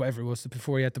 or whatever it was,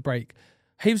 before he had the break.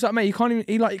 He was like, mate, he can't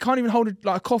even hold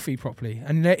a coffee properly,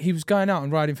 and he was going out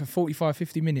and riding for 45,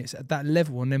 50 minutes at that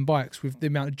level on them bikes with the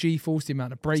amount of G-force, the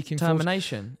amount of braking force.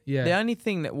 Determination. Yeah. The only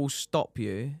thing that will stop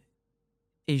you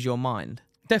is your mind.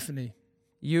 Definitely.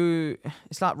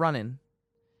 It's like running.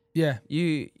 Yeah.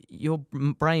 Your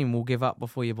brain will give up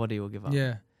before your body will give up.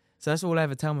 Yeah. So that's all I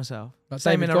ever tell myself. Like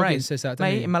Same David in a Goggins race. says that,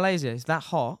 mate, in Malaysia, it's that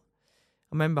hot.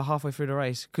 I remember halfway through the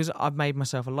race, because I've made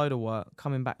myself a load of work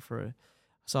coming back through,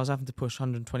 so I was having to push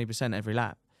 120% every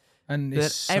lap. And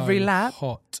it's so every lap,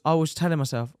 hot. I was telling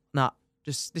myself, nah,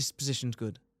 just this position's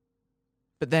good.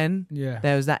 But then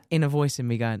there was that inner voice in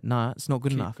me going, nah, it's not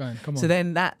good enough. Going. Come on. So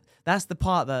then that's the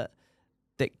part that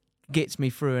gets me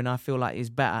through, and I feel like is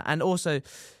better. And also,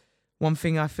 one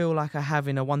thing I feel like I have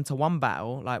in a 1-to-1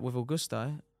 battle, like with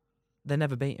Augusto, they're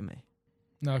never beating me.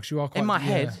 No, because you are quite... In my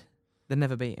head, they're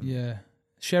never beating me. Yeah.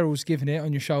 Cheryl's giving it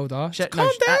on your shoulder.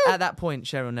 Calm down. At that point,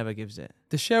 Cheryl never gives it.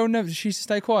 Does Cheryl never... She used to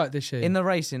stay quiet, does she? In the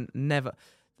racing, never.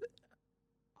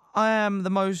 I am the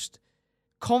most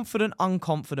confident,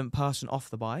 unconfident person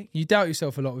off the bike. You doubt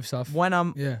yourself a lot with stuff. When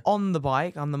I'm on the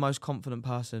bike, I'm the most confident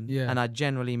person. Yeah. And I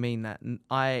generally mean that.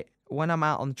 When I'm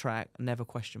out on the track, I never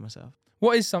question myself.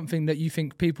 What is something that you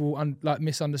think people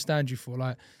misunderstand you for?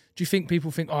 Like, do you think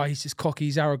people think, oh, he's just cocky,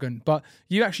 he's arrogant? But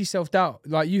you actually self-doubt.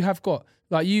 Like, you have got...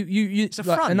 Like, you it's a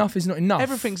front. Enough is not enough.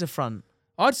 Everything's a front.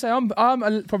 I'd say I'm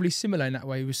probably similar in that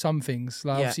way with some things.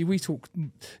 Like, obviously, we talk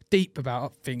deep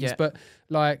about things, but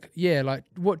like,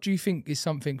 what do you think is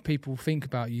something people think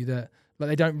about you that like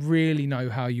they don't really know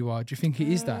how you are? Do you think it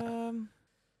is that?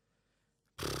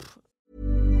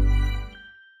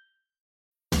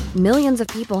 Millions of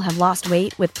people have lost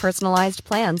weight with personalized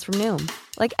plans from Noom.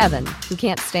 Like Evan, who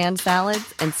can't stand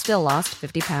salads and still lost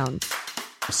 50 pounds.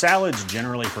 Salads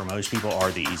generally for most people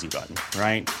are the easy button,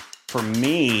 right? For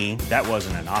me, that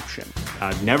wasn't an option.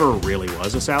 I never really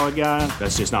was a salad guy.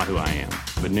 That's just not who I am.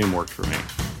 But Noom worked for me.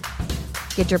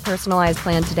 Get your personalized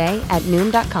plan today at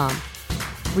Noom.com.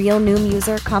 Real Noom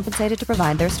user compensated to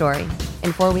provide their story.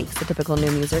 In 4 weeks, the typical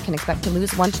Noom user can expect to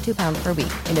lose 1 to 2 pounds per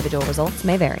week. Individual results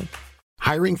may vary.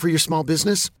 Hiring for your small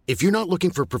business? If you're not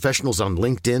looking for professionals on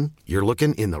LinkedIn, you're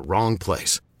looking in the wrong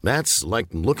place. That's like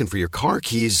looking for your car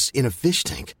keys in a fish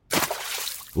tank.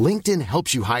 LinkedIn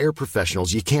helps you hire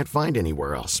professionals you can't find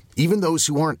anywhere else, even those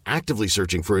who aren't actively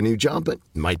searching for a new job but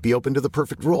might be open to the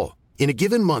perfect role. In a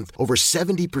given month, over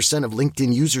 70% of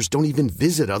LinkedIn users don't even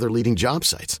visit other leading job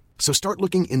sites. So start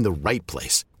looking in the right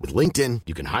place. With LinkedIn,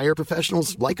 you can hire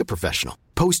professionals like a professional.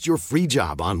 Post your free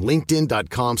job on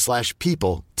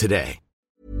linkedin.com/people today.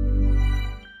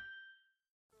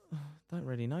 Don't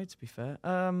really know, to be fair.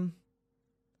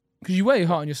 Because you wear your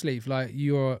heart on your sleeve, like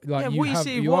you're like what you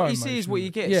see is what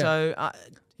you get. Yeah. So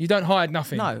you don't hide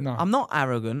nothing. No, I'm not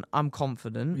arrogant. I'm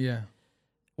confident. Yeah.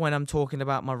 When I'm talking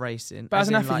about my racing, but as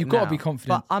an athlete, you've got to be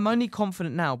confident. But I'm only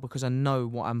confident now because I know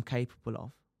what I'm capable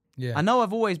of. Yeah. I know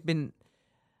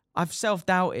I've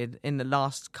self-doubted in the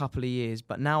last couple of years,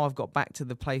 but now I've got back to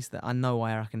the place that I know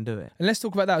where I can do it. And let's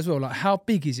talk about that as well. Like, how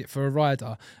big is it for a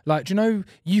rider? Like, do you know,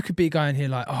 you could be a guy in here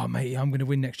like, oh, mate, I'm going to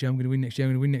win next year, I'm going to win next year,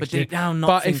 I'm going to win next year. But deep down, not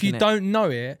But if you don't know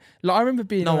it, like, I remember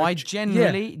being... No, like, I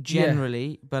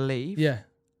generally believe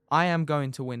I am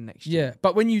going to win next year. Yeah,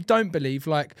 but when you don't believe,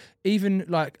 like, even,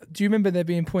 like, do you remember there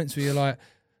being points where you're like,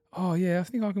 oh yeah, I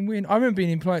think I can win. I remember being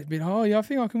in play, being, oh yeah, I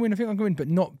think I can win, but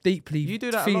not deeply. You do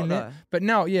that feeling a lot, it. But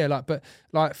now, but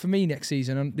for me next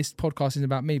season, and this podcast isn't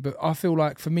about me, but I feel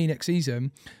like for me next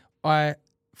season, I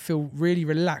feel really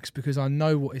relaxed because I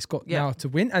know what it's got now to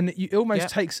win, and it almost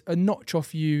takes a notch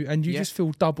off you, and you just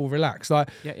feel double relaxed. Like,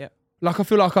 like I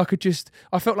feel like I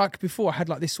felt like before I had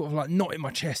like this sort of like knot in my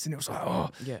chest, and it was like,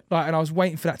 like, and I was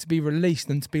waiting for that to be released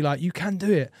and to be like, you can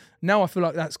do it. Now I feel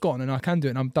like that's gone and I can do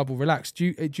it, and I'm double relaxed. Do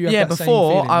you have that same feeling?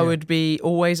 Before I would be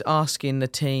always asking the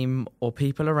team or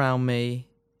people around me,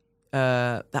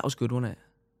 that was good, wasn't it?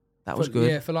 That was good.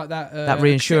 Yeah, for like that. That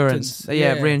reassurance.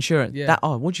 Reassurance. Yeah.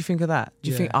 What do you think of that?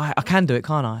 Do you think I can do it?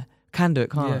 Can't I? Can do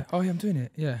it? Can't I? Oh yeah, I'm doing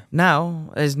it. Yeah.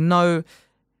 Now there's no.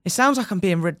 It sounds like I'm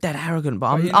being dead arrogant,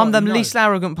 but I'm the least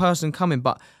arrogant person coming.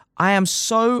 But I am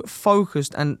so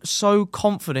focused and so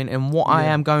confident in what I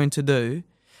am going to do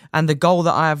and the goal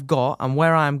that I have got and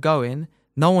where I am going.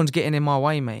 No one's getting in my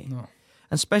way, mate. No. And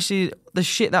especially the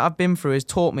shit that I've been through has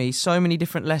taught me so many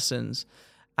different lessons.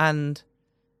 And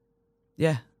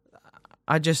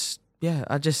I just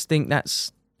think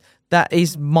that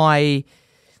is my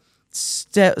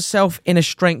self inner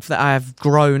strength that I have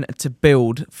grown to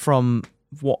build from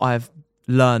what I've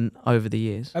learned over the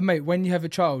years. And mate, when you have a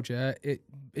child,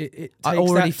 it takes I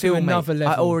already that feel to another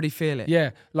level. I already feel it.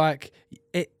 Yeah, like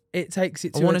it takes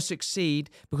it to I want to succeed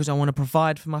because I want to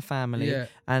provide for my family,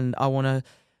 and I want to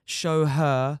show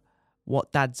her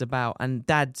what dad's about, and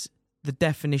dad's the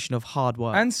definition of hard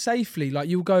work. And safely, like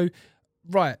you'll go,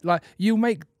 right, like you'll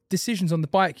make decisions on the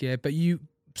bike, but you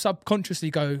subconsciously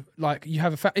go, like you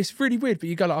have it's really weird, but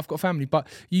you go like, I've got a family, but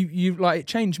you like, it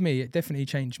changed me, it definitely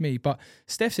changed me. But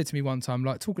Steph said to me one time,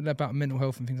 like talking about mental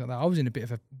health and things like that, I was in a bit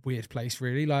of a weird place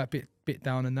really, like a bit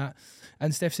down and that,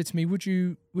 and Steph said to me, would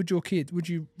you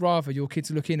rather your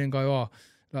kids look in and go, oh,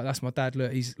 like that's my dad,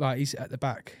 look, he's at the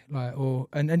back, like, or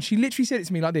and she literally said it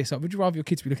to me like this, like, would you rather your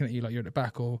kids be looking at you like you're at the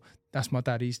back, or that's my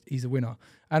dad, he's the winner?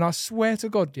 And I swear to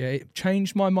God, it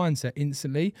changed my mindset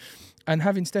instantly. And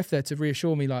having Steph there to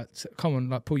reassure me, like, come on,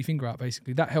 like, pull your finger out,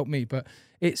 basically, that helped me. But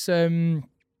it's mate,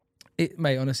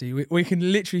 honestly, we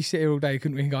can literally sit here all day,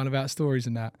 couldn't we, going about stories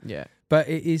and that. Yeah. But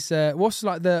it is what's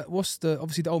the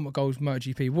obviously the ultimate goal is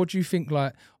MotoGP. What do you think,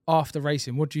 like, after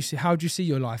racing? What do you see? How do you see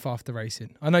your life after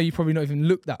racing? I know you probably not even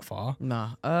looked that far.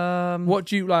 Nah. What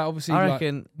do you like? Obviously, I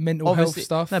reckon like mental health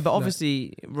stuff. No, but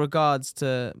obviously, regards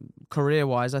to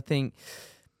career-wise, I think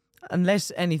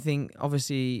unless anything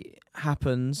obviously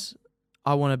happens,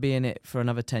 I want to be in it for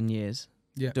another 10 years.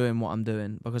 Yeah. Doing what I'm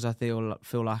doing, because I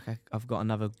feel like I've got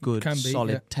another good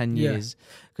solid 10 years,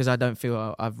 because I don't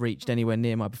feel I've reached anywhere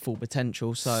near my full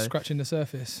potential. So scratching the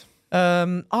surface.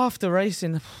 After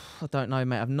racing, I don't know,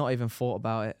 mate. I've not even thought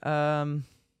about it. Do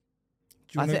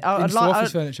you want I'd like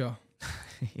office furniture.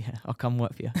 Yeah, I'll come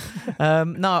work for you.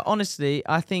 No, honestly,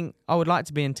 I think I would like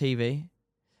to be in TV,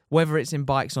 whether it's in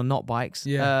bikes or not bikes.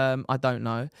 Yeah. I don't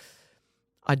know.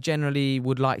 I generally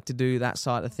would like to do that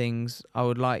side of things. I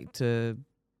would like to,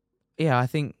 I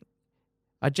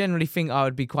generally think I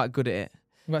would be quite good at it.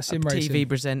 What about sim racing? TV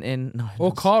presenting. No,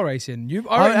 or car racing.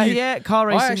 Car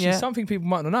racing, something people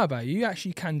might not know about you. You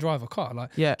actually can drive a car.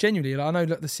 Like, genuinely, like, I know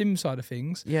like, the sim side of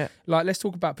things. Yeah. Like, let's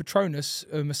talk about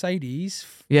Petronas, Mercedes.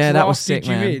 Yeah, that was sick,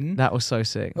 man. That was so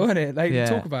sick. Wasn't it? Like,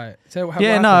 talk about it. So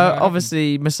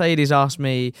obviously, Mercedes asked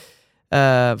me,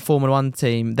 Formula One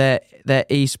team, their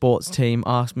esports team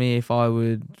asked me if I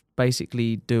would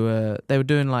basically they were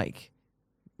doing like,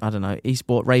 I don't know,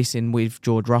 esport racing with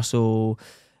George Russell,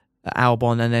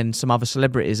 Albon, and then some other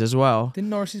celebrities as well. Didn't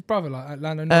Norris's brother, like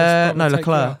Lando Norris? No,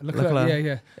 Leclerc.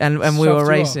 Yeah. And we were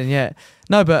racing,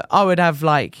 No, but I would have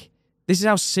like, this is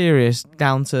how serious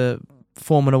down to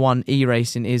Formula One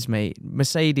e-racing is, mate.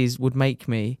 Mercedes would not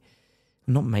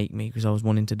make me because I was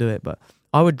wanting to do it, but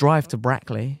I would drive to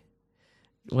Brackley,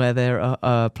 where there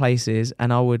are places,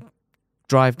 and I would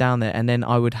drive down there, and then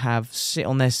I would sit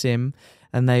on their sim,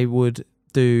 and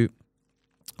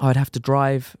I'd have to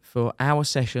drive for hour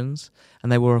sessions,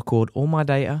 and they will record all my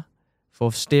data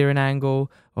for steering angle,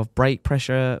 of brake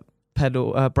pressure,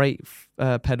 brake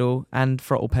pedal and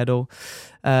throttle pedal,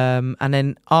 and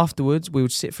then afterwards we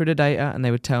would sit through the data, and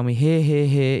they would tell me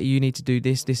here, you need to do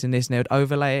this, and this, and they would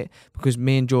overlay it, because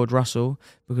me and George Russell,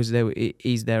 because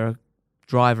he's their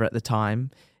driver at the time,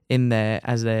 in there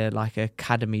as their like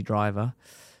academy driver,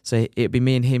 so it'd be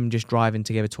me and him just driving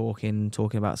together, talking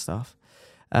about stuff.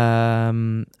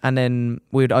 And then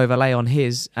we would overlay on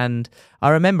his, and I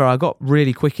remember I got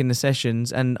really quick in the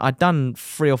sessions, and I'd done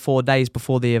 3 or 4 days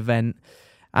before the event,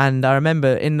 and I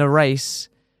remember in the race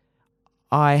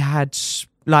I had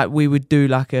we would do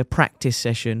like a practice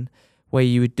session where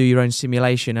you would do your own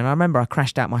simulation, and I remember I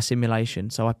crashed out my simulation,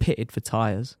 so I pitted for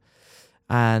tyres,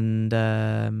 and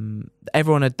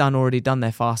everyone had already done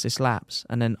their fastest laps,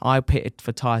 and then I pitted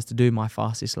for tyres to do my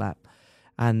fastest lap.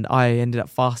 And I ended up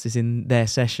fastest in their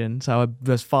session. So I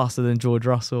was faster than George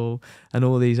Russell and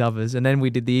all these others. And then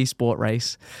we did the esport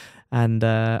race. And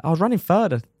I was running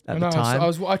third at the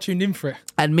time. I tuned in for it.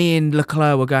 And me and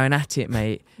Leclerc were going at it,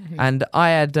 mate. And I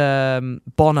had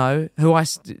Bono,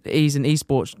 he's an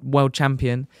esports world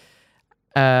champion,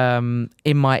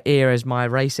 in my ear as my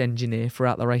race engineer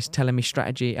throughout the race, telling me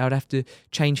strategy. I would have to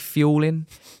change fueling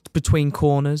between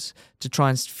corners to try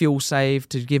and fuel save,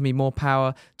 to give me more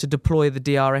power, to deploy the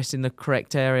DRS in the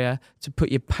correct area, to put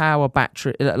your power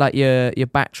battery, like your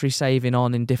battery saving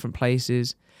on in different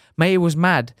places. Mate, it was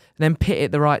mad. And then pit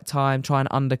at the right time, try and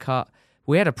undercut.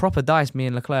 We had a proper dice, me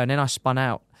and Leclerc, and then I spun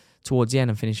out towards the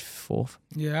end and finished 4th.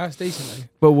 Yeah, that's decently.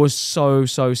 But it was so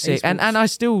sick. And I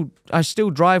still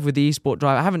drive with the esport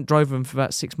driver. I haven't drove them for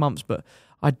about 6 months, but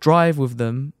I drive with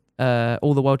them,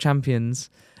 all the world champions.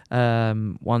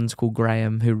 One's called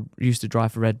Graham, who used to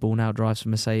drive for Red Bull, now drives for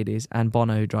Mercedes, and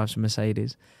Bono, who drives for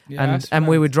Mercedes. Yeah, and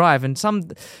we would drive, and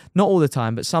not all the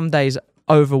time, but some days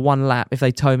over one lap, if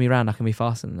they tow me around, I can be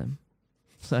faster than them.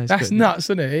 So That's good. nuts,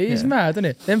 isn't it? It is mad, isn't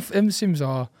it? Them Sims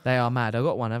are. They are mad. I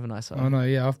got one, haven't I? So. I know.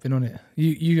 Yeah, I've been on it.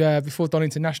 You before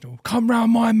Donington National. Come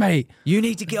round, my mate. You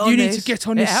need to get on. You this. need to get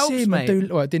on it this helps, sim.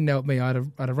 mate. Well, it didn't help me. I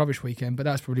had a rubbish weekend, but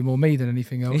that's probably more me than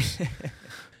anything else.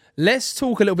 Let's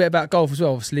talk a little bit about golf as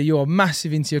well. Obviously, you're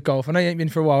massive into your golf. I know you ain't been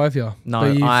for a while, have you? No,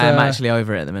 I am actually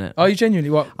over it at the minute. Are you genuinely?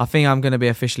 What? I think I'm going to be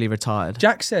officially retired.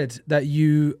 Jack said that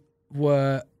you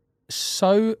were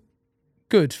so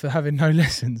good for having no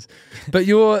lessons, but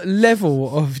your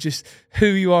level of just who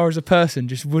you are as a person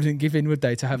just wouldn't give in, would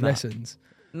they, to have lessons?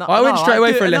 No, I went straight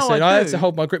away for a no, lesson. I had do. to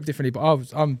hold my grip differently,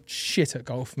 but I'm shit at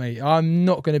golf, mate. I'm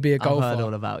not going to be a golfer. I've heard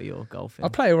all about your golfing. I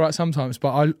play all right sometimes,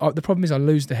 but the problem is I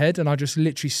lose the head and I just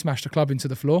literally smash the club into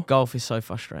the floor. Golf is so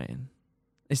frustrating.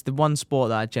 It's the one sport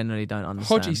that I generally don't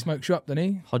understand. Hodgie smokes you up, doesn't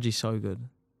he? Hodgie's so good.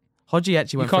 Hodgie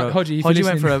actually went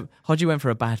Hodgie went for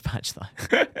a bad patch though.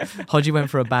 Hodgie went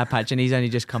for a bad patch and he's only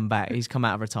just come back. He's come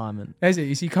out of retirement.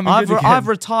 Is he coming good again? I've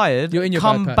retired. You're in your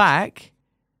come bad patch. back,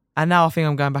 and now I think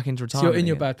I'm going back into So retirement. you're in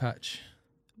your again. bad patch.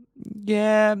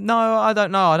 Yeah, no, I don't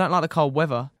know. I don't like the cold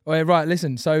weather. Oh, yeah, right,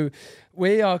 listen. So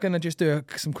we are going to just do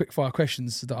some quick fire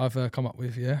questions that I've come up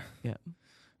with, yeah? Yeah.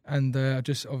 And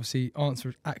just obviously answer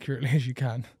as accurately as you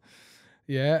can.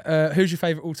 Yeah. Who's your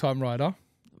favourite all-time rider?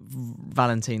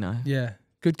 Valentino. Yeah.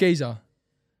 Good geezer.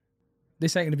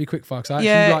 This ain't going to be quick fire because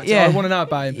Yeah. I want to know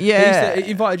about him. Yeah.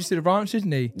 He invited you to the ranch,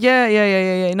 didn't he?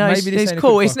 Yeah. No, Maybe this it's ain't a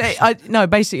cool. quick It's fire. no,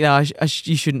 basically,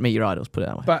 you shouldn't meet your idols. Put it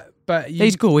that way. But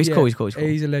He's cool. He's cool.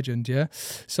 He's a legend, yeah.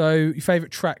 So your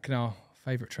favourite track now?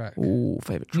 Favourite track? Ooh,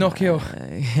 favourite track. Knock Hill.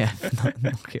 Yeah,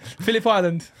 Knock Hill. Phillip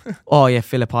Island. Oh yeah,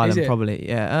 Phillip Is Island it? probably.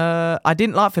 Yeah. I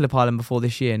didn't like Phillip Island before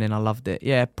this year, and then I loved it.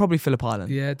 Yeah, probably Phillip Island.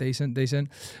 Yeah, decent.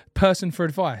 Person for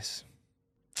advice.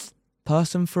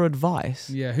 Person for advice.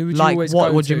 Yeah, who would you Like always what?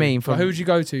 go What to? do you mean? Like, From who would you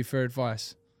go to for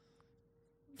advice?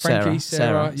 Frankie,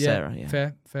 Sarah, Sarah,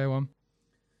 yeah. Fair one.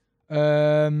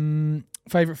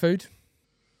 Favorite food?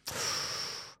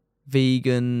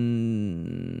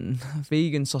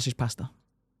 Vegan sausage pasta.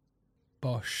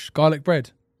 Bosh. Garlic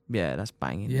bread. Yeah, that's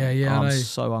banging. Yeah, mate. yeah, I I'm know.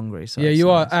 so hungry. So Yeah, it's you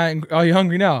are. nice. Are you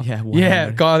hungry now? Yeah, well Yeah,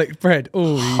 hungry. garlic bread.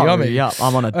 Oh, yummy. Hurry up!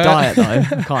 I'm on a diet though.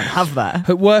 I can't have that.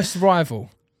 But worst rival?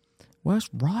 Worst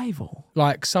rival?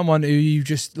 Like someone who you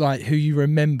just like, who you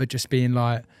remember just being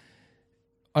like.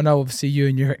 I know, obviously, you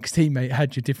and your ex-teammate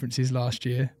had your differences last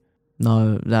year.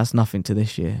 No, that's nothing to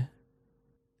this year.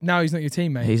 Now he's not your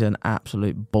teammate. He's an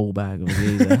absolute ball bag of a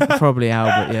geezer. Probably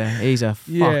Albert, yeah. He's a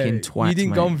fucking twat. You didn't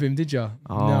mate. go on with him, did you?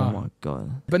 Oh No. my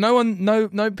god. But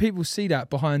no people see that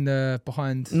behind.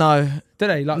 No, Do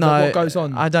they? Like no. what goes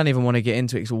on? I don't even want to get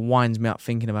into it because it winds me up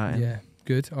thinking about it. Yeah,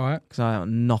 good. All right. Because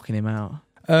I'm knocking him out.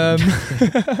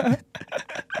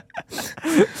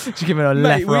 Just give it a Mate,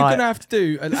 left, we're right. gonna have to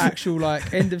do an actual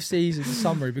like end of season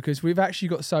summary because we've actually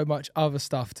got so much other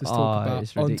stuff to talk about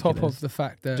it's on top ridiculous. of the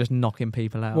fact that Just knocking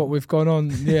people out. what we've gone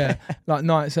on. Yeah, like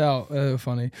nights out.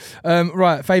 Funny.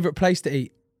 Right, favorite place to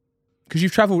eat. Because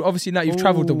you've travelled, obviously now you've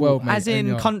travelled the world, mate. As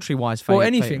in and, country-wise, or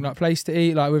anything, like place to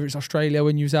eat, like whether it's Australia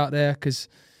when you was out there. Because,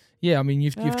 yeah, I mean,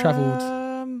 you've travelled.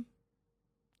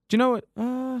 Do you know what?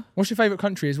 What's your favourite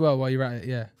country as well while you're at it?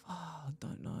 Yeah. I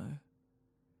don't know.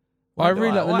 I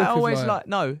really like the look I always of like.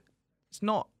 No, it's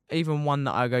not even one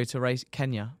that I go to race.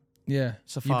 Kenya. Yeah.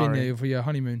 Safari. You've been there for your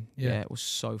honeymoon. Yeah, Yeah. it was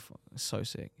so fun, so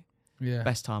sick. Yeah.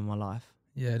 Best time of my life.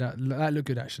 Yeah, that looked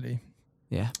good actually.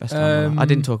 Yeah, best time. Of my life. I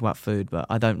didn't talk about food, but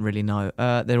I don't really know.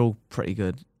 They're all pretty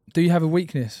good. Do you have a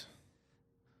weakness?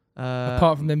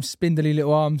 Apart from them spindly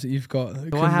little arms that you've got, that do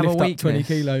can I have a lift up 20 weakness?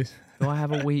 kilos. Do I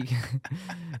have a weak?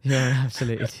 You're an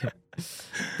absolute idiot.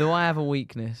 Do I have a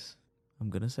weakness? I'm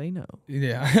gonna say no.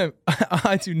 Yeah,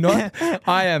 I do not.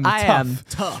 I am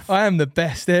tough. I am the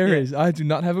best there is. I do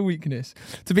not have a weakness.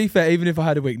 To be fair, even if I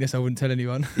had a weakness, I wouldn't tell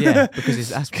anyone. Yeah, because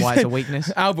that's why it's a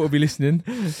weakness. Albert will be listening.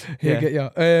 He'll get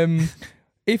you.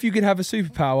 If you could have a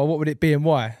superpower, what would it be and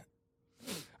why?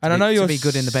 And I know you're to be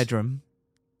good in the bedroom.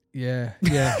 Yeah.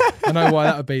 I know why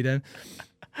that would be then.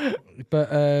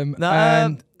 But No,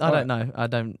 and I don't know. I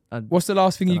don't. what's the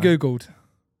last thing you know. googled?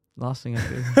 Last thing I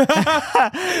do.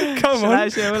 Come Should on. I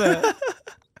actually have a look?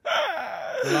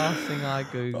 Last thing I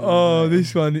googled. Oh,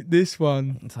 this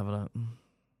one. Let's have a look.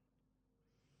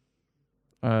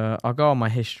 I'll go on my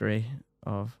history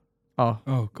of.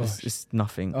 Oh gosh. It's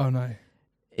nothing. Oh no.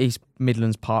 East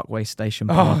Midlands Parkway Station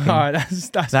Oh, parking. all right,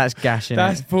 That's gashing.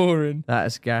 that's boring. That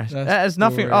is gash. That's That is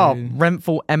nothing. boring. Oh,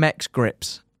 Renfrew MX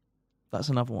grips. That's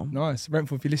another one. Nice.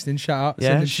 Renfrew, if you're listening, shout out. Yeah,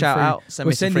 Send us some shout free- out. Send We're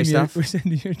me some sending free you. stuff. We're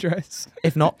sending you address.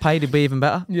 If not, paid, it'd be even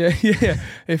better. Yeah.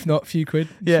 If not, few quid.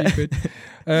 Yeah. Few quid.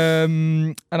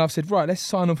 And I've said, right, let's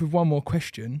sign off with one more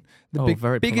question. The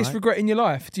Very biggest polite. regret in your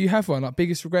life. Do you have one? Like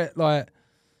biggest regret, like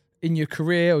in your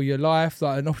career or your life,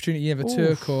 like an opportunity you ever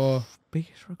took, or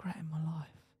biggest regret in my life?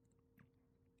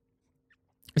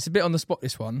 It's a bit on the spot,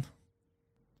 this one.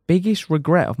 Biggest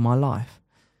regret of my life?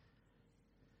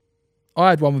 I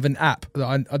had one with an app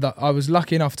that I was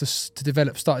lucky enough to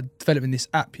start developing this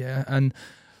app, and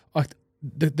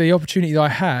the opportunity that I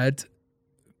had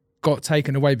got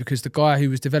taken away because the guy who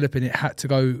was developing it had to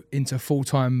go into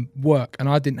full-time work, and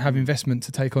I didn't have investment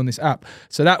to take on this app.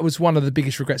 So that was one of the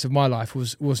biggest regrets of my life,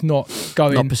 was not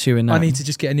pursuing that. I need to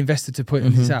just get an investor to put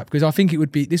in this app, because I think it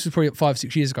would be, this was probably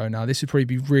 5-6 years ago now, this would probably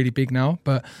be really big now,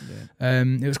 but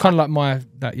it was kind of like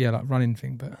like running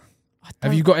thing. But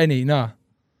have you got any? Nah.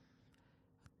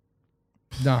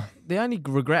 The only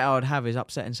regret I would have is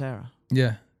upsetting Sarah.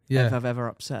 Yeah. If I've ever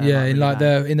upset her. Yeah,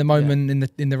 in the moment in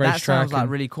the racetrack. That sounds like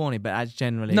really corny, but that's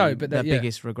generally the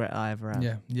biggest regret I ever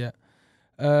have. Yeah.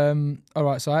 All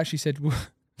right, so I actually said,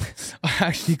 I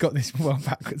actually got this one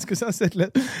backwards, because I said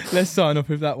let's sign off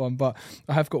with that one, but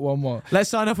I have got one more. Let's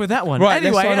sign off with that one. Right,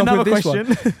 anyway, another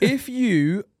question. If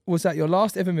you was at your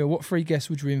last ever meal, what 3 guests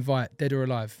would you invite, dead or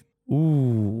alive?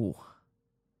 Ooh.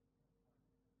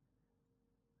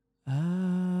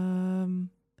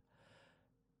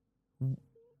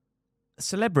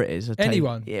 Celebrities.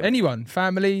 Anyone,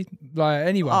 family, like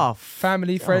anyone.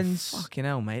 Family, friends. Fucking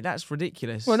hell, mate, that's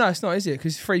ridiculous. Well, no, it's not, is it?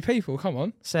 Because 3 people. Come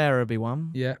on. Sarah would be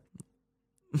one. Yeah.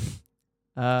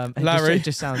 Larry. It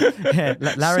just sounds. Yeah,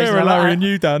 Larry's Sarah, Larry, and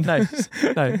you, Dan. No.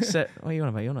 What are you on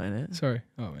about? You're not in it. Sorry.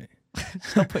 Oh, mate.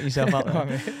 Stop putting yourself up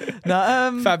there.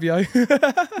 No. Fabio. No.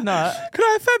 Can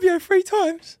I have Fabio 3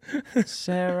 times?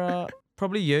 Sarah,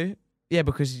 probably you. Yeah,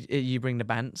 because you bring the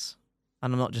bants,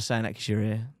 and I'm not just saying that because you're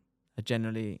here. I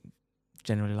generally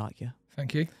like you.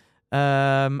 Thank you.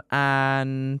 And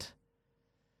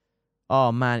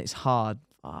oh man, it's hard.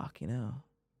 Fucking hell.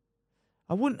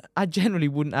 I generally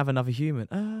wouldn't have another human.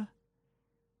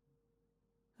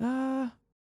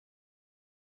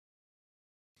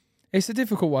 It's a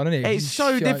difficult one, isn't it? It's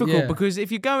so difficult because if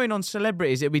you're going on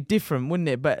celebrities, it'd be different, wouldn't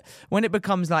it? But when it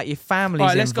becomes like your family's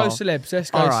involved. Let's involved, go celebs.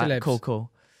 Let's go celebs.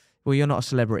 Cool. Well, you're not a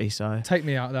celebrity, so take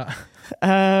me out of that.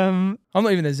 I'm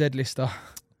not even a Z-lister.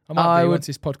 I might be once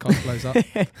this podcast blows up.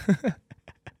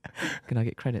 Can I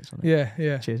get credits on it?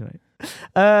 Yeah. Cheers, mate.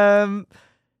 Do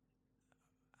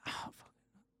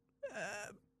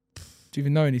you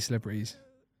even know any celebrities?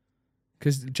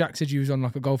 Because Jack said you was on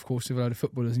like a golf course with a load of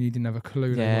footballers and you didn't have a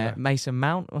clue. Yeah, Mason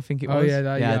Mount, I think it was. Oh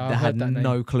yeah, I had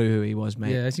no clue who he was,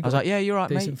 mate. Yeah, I was like, yeah, you're right,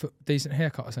 mate. Decent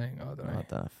haircut, I think. I don't know. I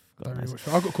don't know.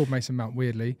 I got called Mason Mount,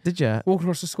 weirdly. Did you? Walking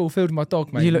across the school field with my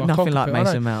dog, mate. You look nothing like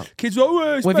Mason Mount. Kids were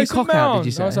always Mason your cock Mount. Out, did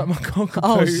you say? I was like, my cock.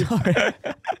 Oh, sorry.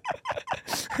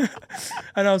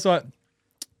 And I was like,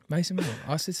 Mason Mount.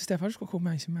 I said to Steph, I just got called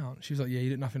Mason Mount. She was like, yeah,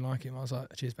 you look nothing like him. I was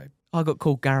like, cheers, babe. I got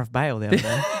called Gareth Bale the other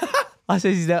day. I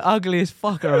said he's the ugliest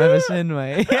fucker I've ever seen,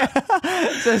 mate.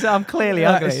 so I'm clearly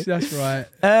ugly. That's right.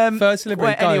 Third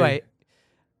celebrity. Anyway,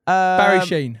 Barry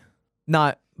Sheen.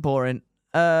 No, boring.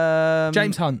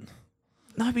 James Hunt.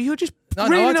 No, but you're just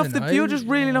reeling off the. You're just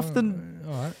reeling off the.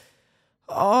 All right.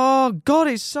 Oh God,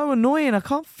 it's so annoying. I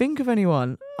can't think of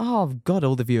anyone. Oh God,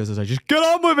 all the viewers will say, "Just get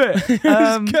on with it." Just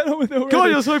get on with it already. God,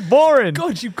 you're so boring.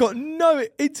 God, you've got no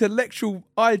intellectual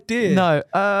idea. No,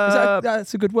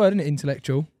 that's a good word, isn't it?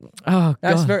 Intellectual. Oh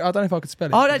God, I don't know if I could spell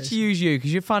it. I'd actually use you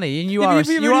because you're funny and you yeah, are. You've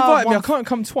really invited me. I can't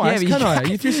come twice, can I?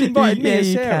 You've just invited me and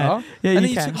Sarah. Yeah, and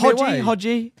you can.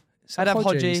 Hodgie. I'd have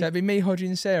Hodgie. So that'd be me, Hodgie,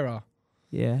 and Sarah.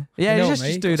 Yeah, let's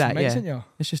just do that.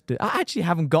 Let's just do. I actually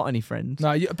haven't got any friends.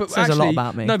 No, but says a lot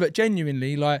about me. No, but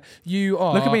genuinely, like you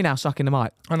are. Look at me now, sucking the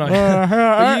mic. I know.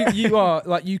 But you are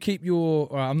like you keep your.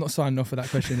 All right, I'm not signing off for that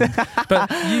question, but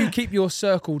you keep your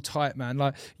circle tight, man.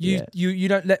 Like you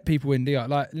don't let people in, do you?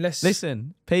 Like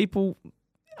listen, people.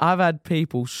 I've had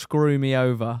people screw me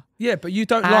over. Yeah, but you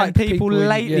don't and like people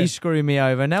lately screw me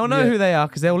over. And they'll know who they are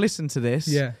because they'll listen to this.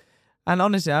 Yeah. And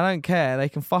honestly, I don't care. They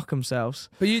can fuck themselves.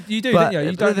 But you do, don't you?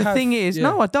 You don't. The thing is,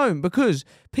 no, I don't, because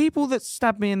people that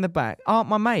stab me in the back aren't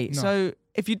my mate. No. So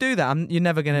if you do that, you're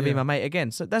never going to be my mate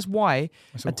again. So that's why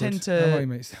I tend to. How are you,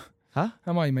 mate? Still? Huh?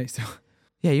 How are you, mate? Still?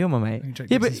 Yeah, you're my mate.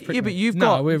 But you've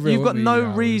got no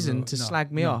reason to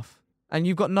slag me off, and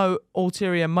you've got no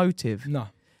ulterior motive. No.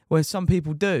 Where some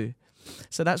people do.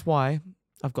 So that's why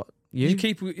I've got. You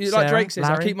keep Sarah, like Drake says,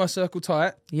 Larry. I keep my circle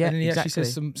tight. Yeah, and then he exactly.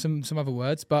 actually says some other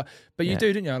words, but you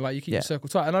do, don't you? Like you keep your circle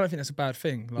tight, and I don't think that's a bad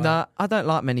thing. Like, nah, I don't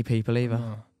like many people either.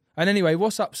 No. And anyway,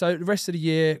 what's up? So the rest of the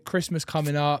year, Christmas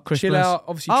coming up, chill out.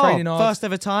 Obviously, training hard. First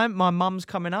ever time, my mum's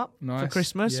coming up for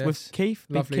Christmas with Keith.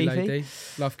 Lovely lady,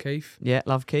 love Keith. Yeah,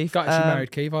 love Keith. Got actually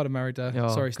married Keith. I'd have married her.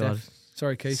 Sorry, Steph. God.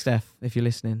 Sorry, Keith. Steph, if you're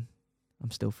listening,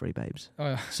 I'm still free, babes. Oh,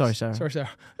 yeah. Sorry, Sarah. Sorry, Sarah.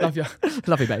 Love you.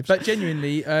 Love you, babes. But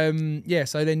genuinely,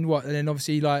 so then what? And then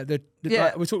obviously, like,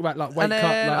 like, we talk about, like, weight and cut.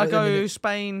 then Like, I go to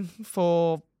Spain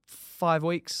for 5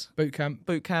 weeks. Boot camp.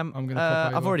 I'm going to pop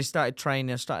over. I've already started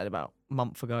training. I started about a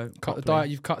month ago. Cut the properly. diet.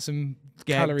 You've cut some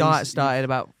Yeah, calories. diet started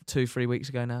about 2-3 weeks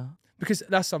ago now. Because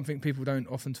that's something people don't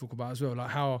often talk about as well,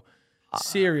 like how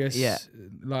serious, yeah.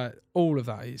 like all of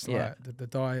that is, like Yeah. the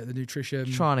diet, the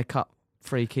nutrition, Trying to cut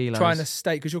 3 kilos. trying to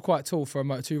stay, because you're quite tall for a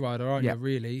Moto2 rider, aren't Yeah. you?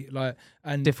 Really, like,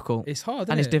 and difficult. It's hard,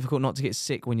 and isn't it's it? difficult not to get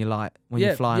sick when you're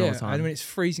you're flying all the time. And when it's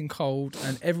freezing cold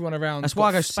and everyone around. That's why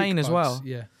I go Spain as well.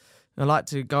 Yeah. I like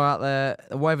to go out there.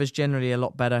 The weather's generally a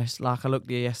lot better. It's like I looked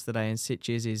here yesterday, and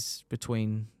Sitges is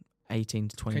between 18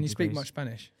 to 20 Can you degrees. speak much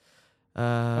Spanish?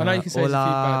 I know you can say a few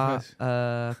bad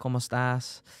Hola, words. ¿cómo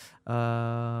estás?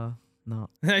 No.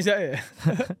 Is that it?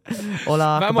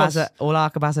 Hola, ¿qué Vamos. pasa? Hola,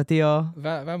 ¿qué pasa, tío?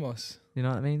 Vamos. You know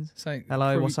what that means? Saying,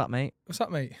 Hello, what's up, mate? What's up,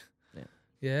 mate? Yeah.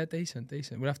 Yeah, decent.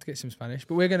 We'll have to get some Spanish,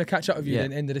 but we're going to catch up with you Yeah.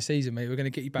 at the end of the season, mate. We're going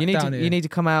to get you back You need down to here. you need to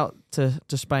come out to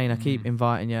Spain. I keep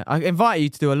inviting you. I invite you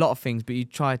to do a lot of things, but you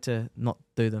try to not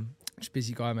do them. Just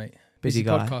busy guy, mate. Busy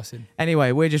guy. Podcasting.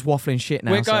 Anyway, we're just waffling shit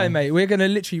now. We're going, so. mate. We're going to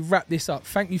literally wrap this up.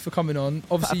 Thank you for coming on.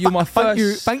 Obviously, you're my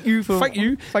first. Thank you.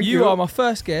 You are my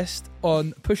first guest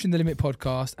on Pushing the Limit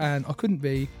podcast, and I couldn't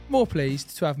be more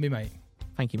pleased to have me, mate.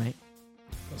 Thank you, mate.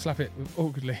 I'll slap it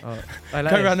awkwardly. Oh,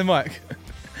 Go around the mic.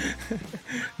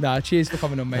 Nah, cheers for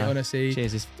coming on, mate. Honestly,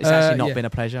 cheers. It's actually not yeah. been a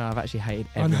pleasure. I've actually hated.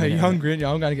 I know minute you're of hungry, aren't you?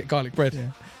 I'm going to get garlic bread.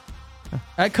 Yeah.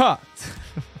 And cut.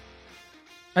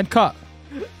 And cut.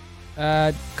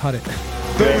 Cut it.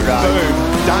 Boom, boom.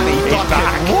 Danny is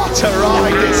back. What a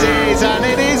ride this is, and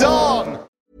it is on.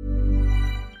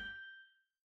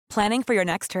 Planning for your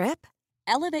next trip?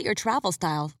 Elevate your travel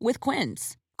style with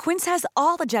Quince. Quince has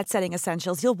all the jet-setting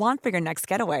essentials you'll want for your next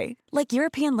getaway, like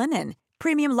European linen,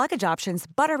 premium luggage options,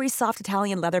 buttery soft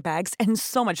Italian leather bags, and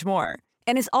so much more.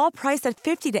 And is all priced at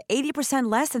 50 to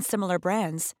 80% less than similar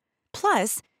brands.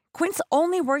 Plus, Quince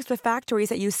only works with factories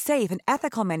that use safe and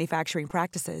ethical manufacturing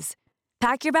practices.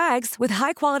 Pack your bags with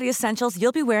high-quality essentials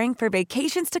you'll be wearing for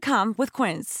vacations to come with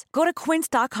Quince. Go to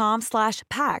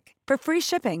quince.com/pack for free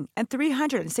shipping and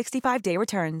 365-day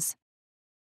returns.